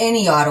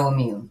any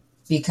autoimmune,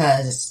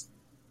 because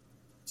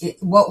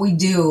what we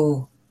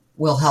do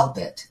will help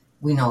it.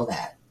 We know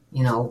that,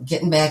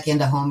 getting back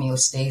into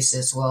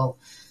homeostasis will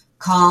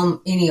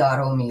calm any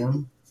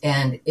autoimmune.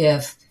 And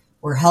if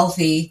we're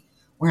healthy,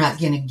 we're not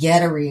going to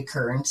get a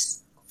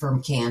reoccurrence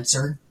from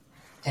cancer.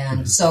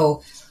 And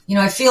so,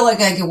 I feel like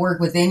I could work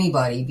with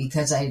anybody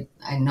because I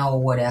know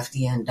what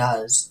FDN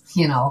does,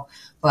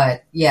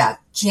 but yeah,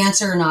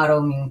 cancer and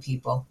autoimmune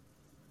people.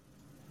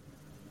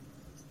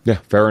 Yeah,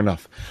 fair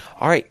enough.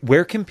 All right.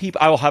 Where can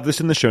people, I will have this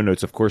in the show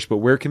notes, of course, but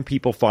where can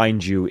people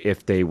find you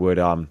if they would,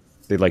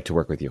 they'd like to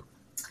work with you?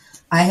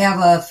 I have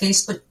a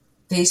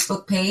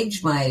Facebook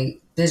page. My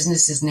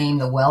business is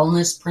named The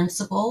Wellness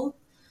Principle.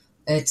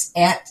 It's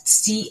at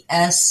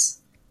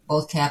CS,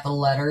 both capital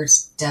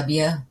letters,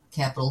 W,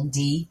 capital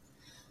D.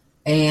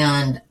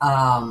 And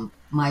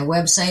my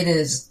website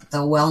is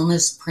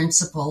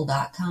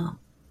thewellnessprinciple.com.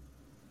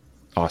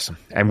 Awesome.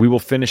 And we will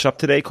finish up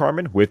today,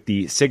 Carmen, with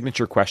the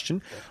signature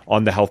question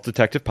on the Health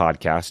Detective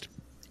podcast.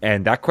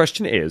 And that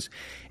question is,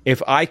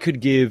 if I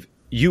could give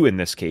you, in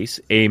this case,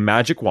 a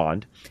magic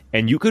wand,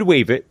 and you could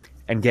wave it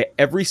and get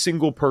every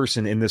single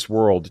person in this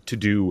world to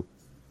do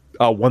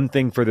one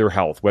thing for their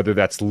health, whether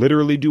that's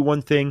literally do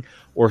one thing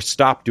or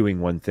stop doing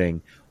one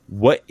thing,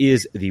 what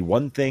is the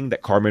one thing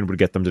that Carmen would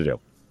get them to do?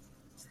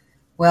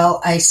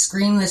 Well, I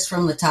scream this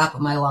from the top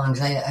of my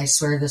lungs. I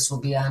swear this will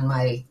be on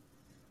my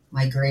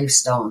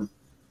gravestone.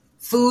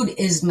 Food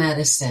is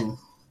medicine.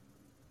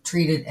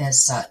 Treat it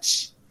as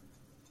such.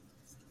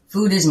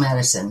 Food is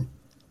medicine.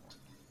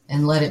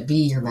 And let it be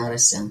your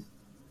medicine.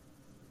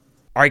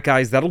 All right,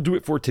 guys, that'll do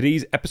it for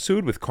today's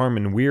episode with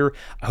Carmen Weir.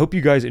 I hope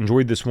you guys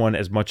enjoyed this one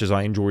as much as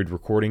I enjoyed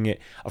recording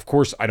it. Of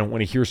course, I don't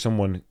want to hear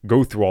someone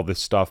go through all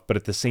this stuff, but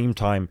at the same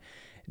time,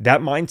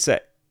 that mindset,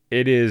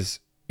 it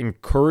is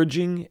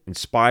encouraging,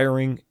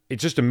 inspiring.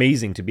 It's just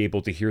amazing to be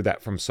able to hear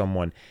that from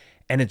someone.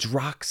 And it's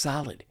rock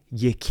solid.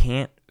 You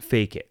can't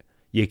fake it.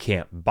 You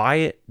can't buy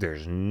it.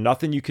 There's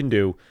nothing you can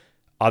do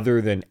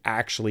other than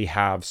actually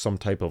have some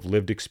type of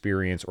lived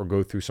experience or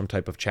go through some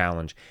type of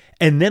challenge.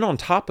 And then on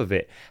top of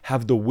it,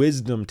 have the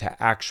wisdom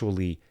to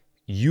actually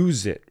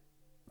use it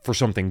for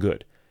something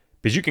good.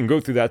 Because you can go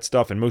through that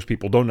stuff and most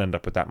people don't end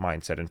up with that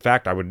mindset. In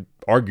fact, I would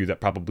argue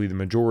that probably the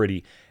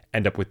majority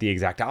end up with the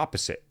exact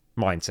opposite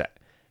mindset.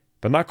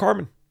 But not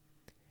Carmen.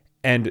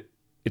 And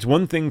it's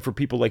one thing for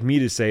people like me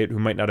to say it who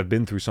might not have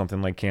been through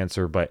something like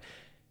cancer, but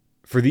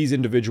for these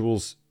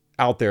individuals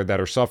out there that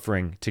are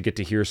suffering to get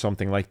to hear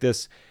something like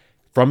this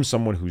from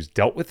someone who's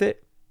dealt with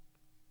it,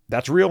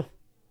 that's real.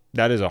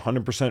 That is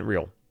 100%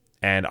 real.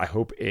 And I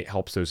hope it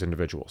helps those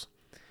individuals.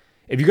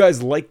 If you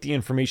guys like the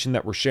information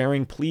that we're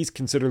sharing, please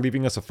consider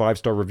leaving us a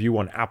 5-star review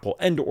on Apple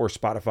and or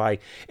Spotify.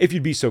 If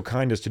you'd be so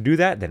kind as to do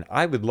that, then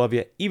I would love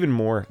you even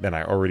more than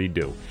I already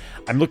do.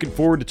 I'm looking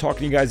forward to talking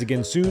to you guys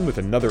again soon with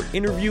another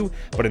interview.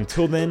 But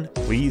until then,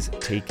 please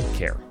take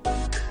care.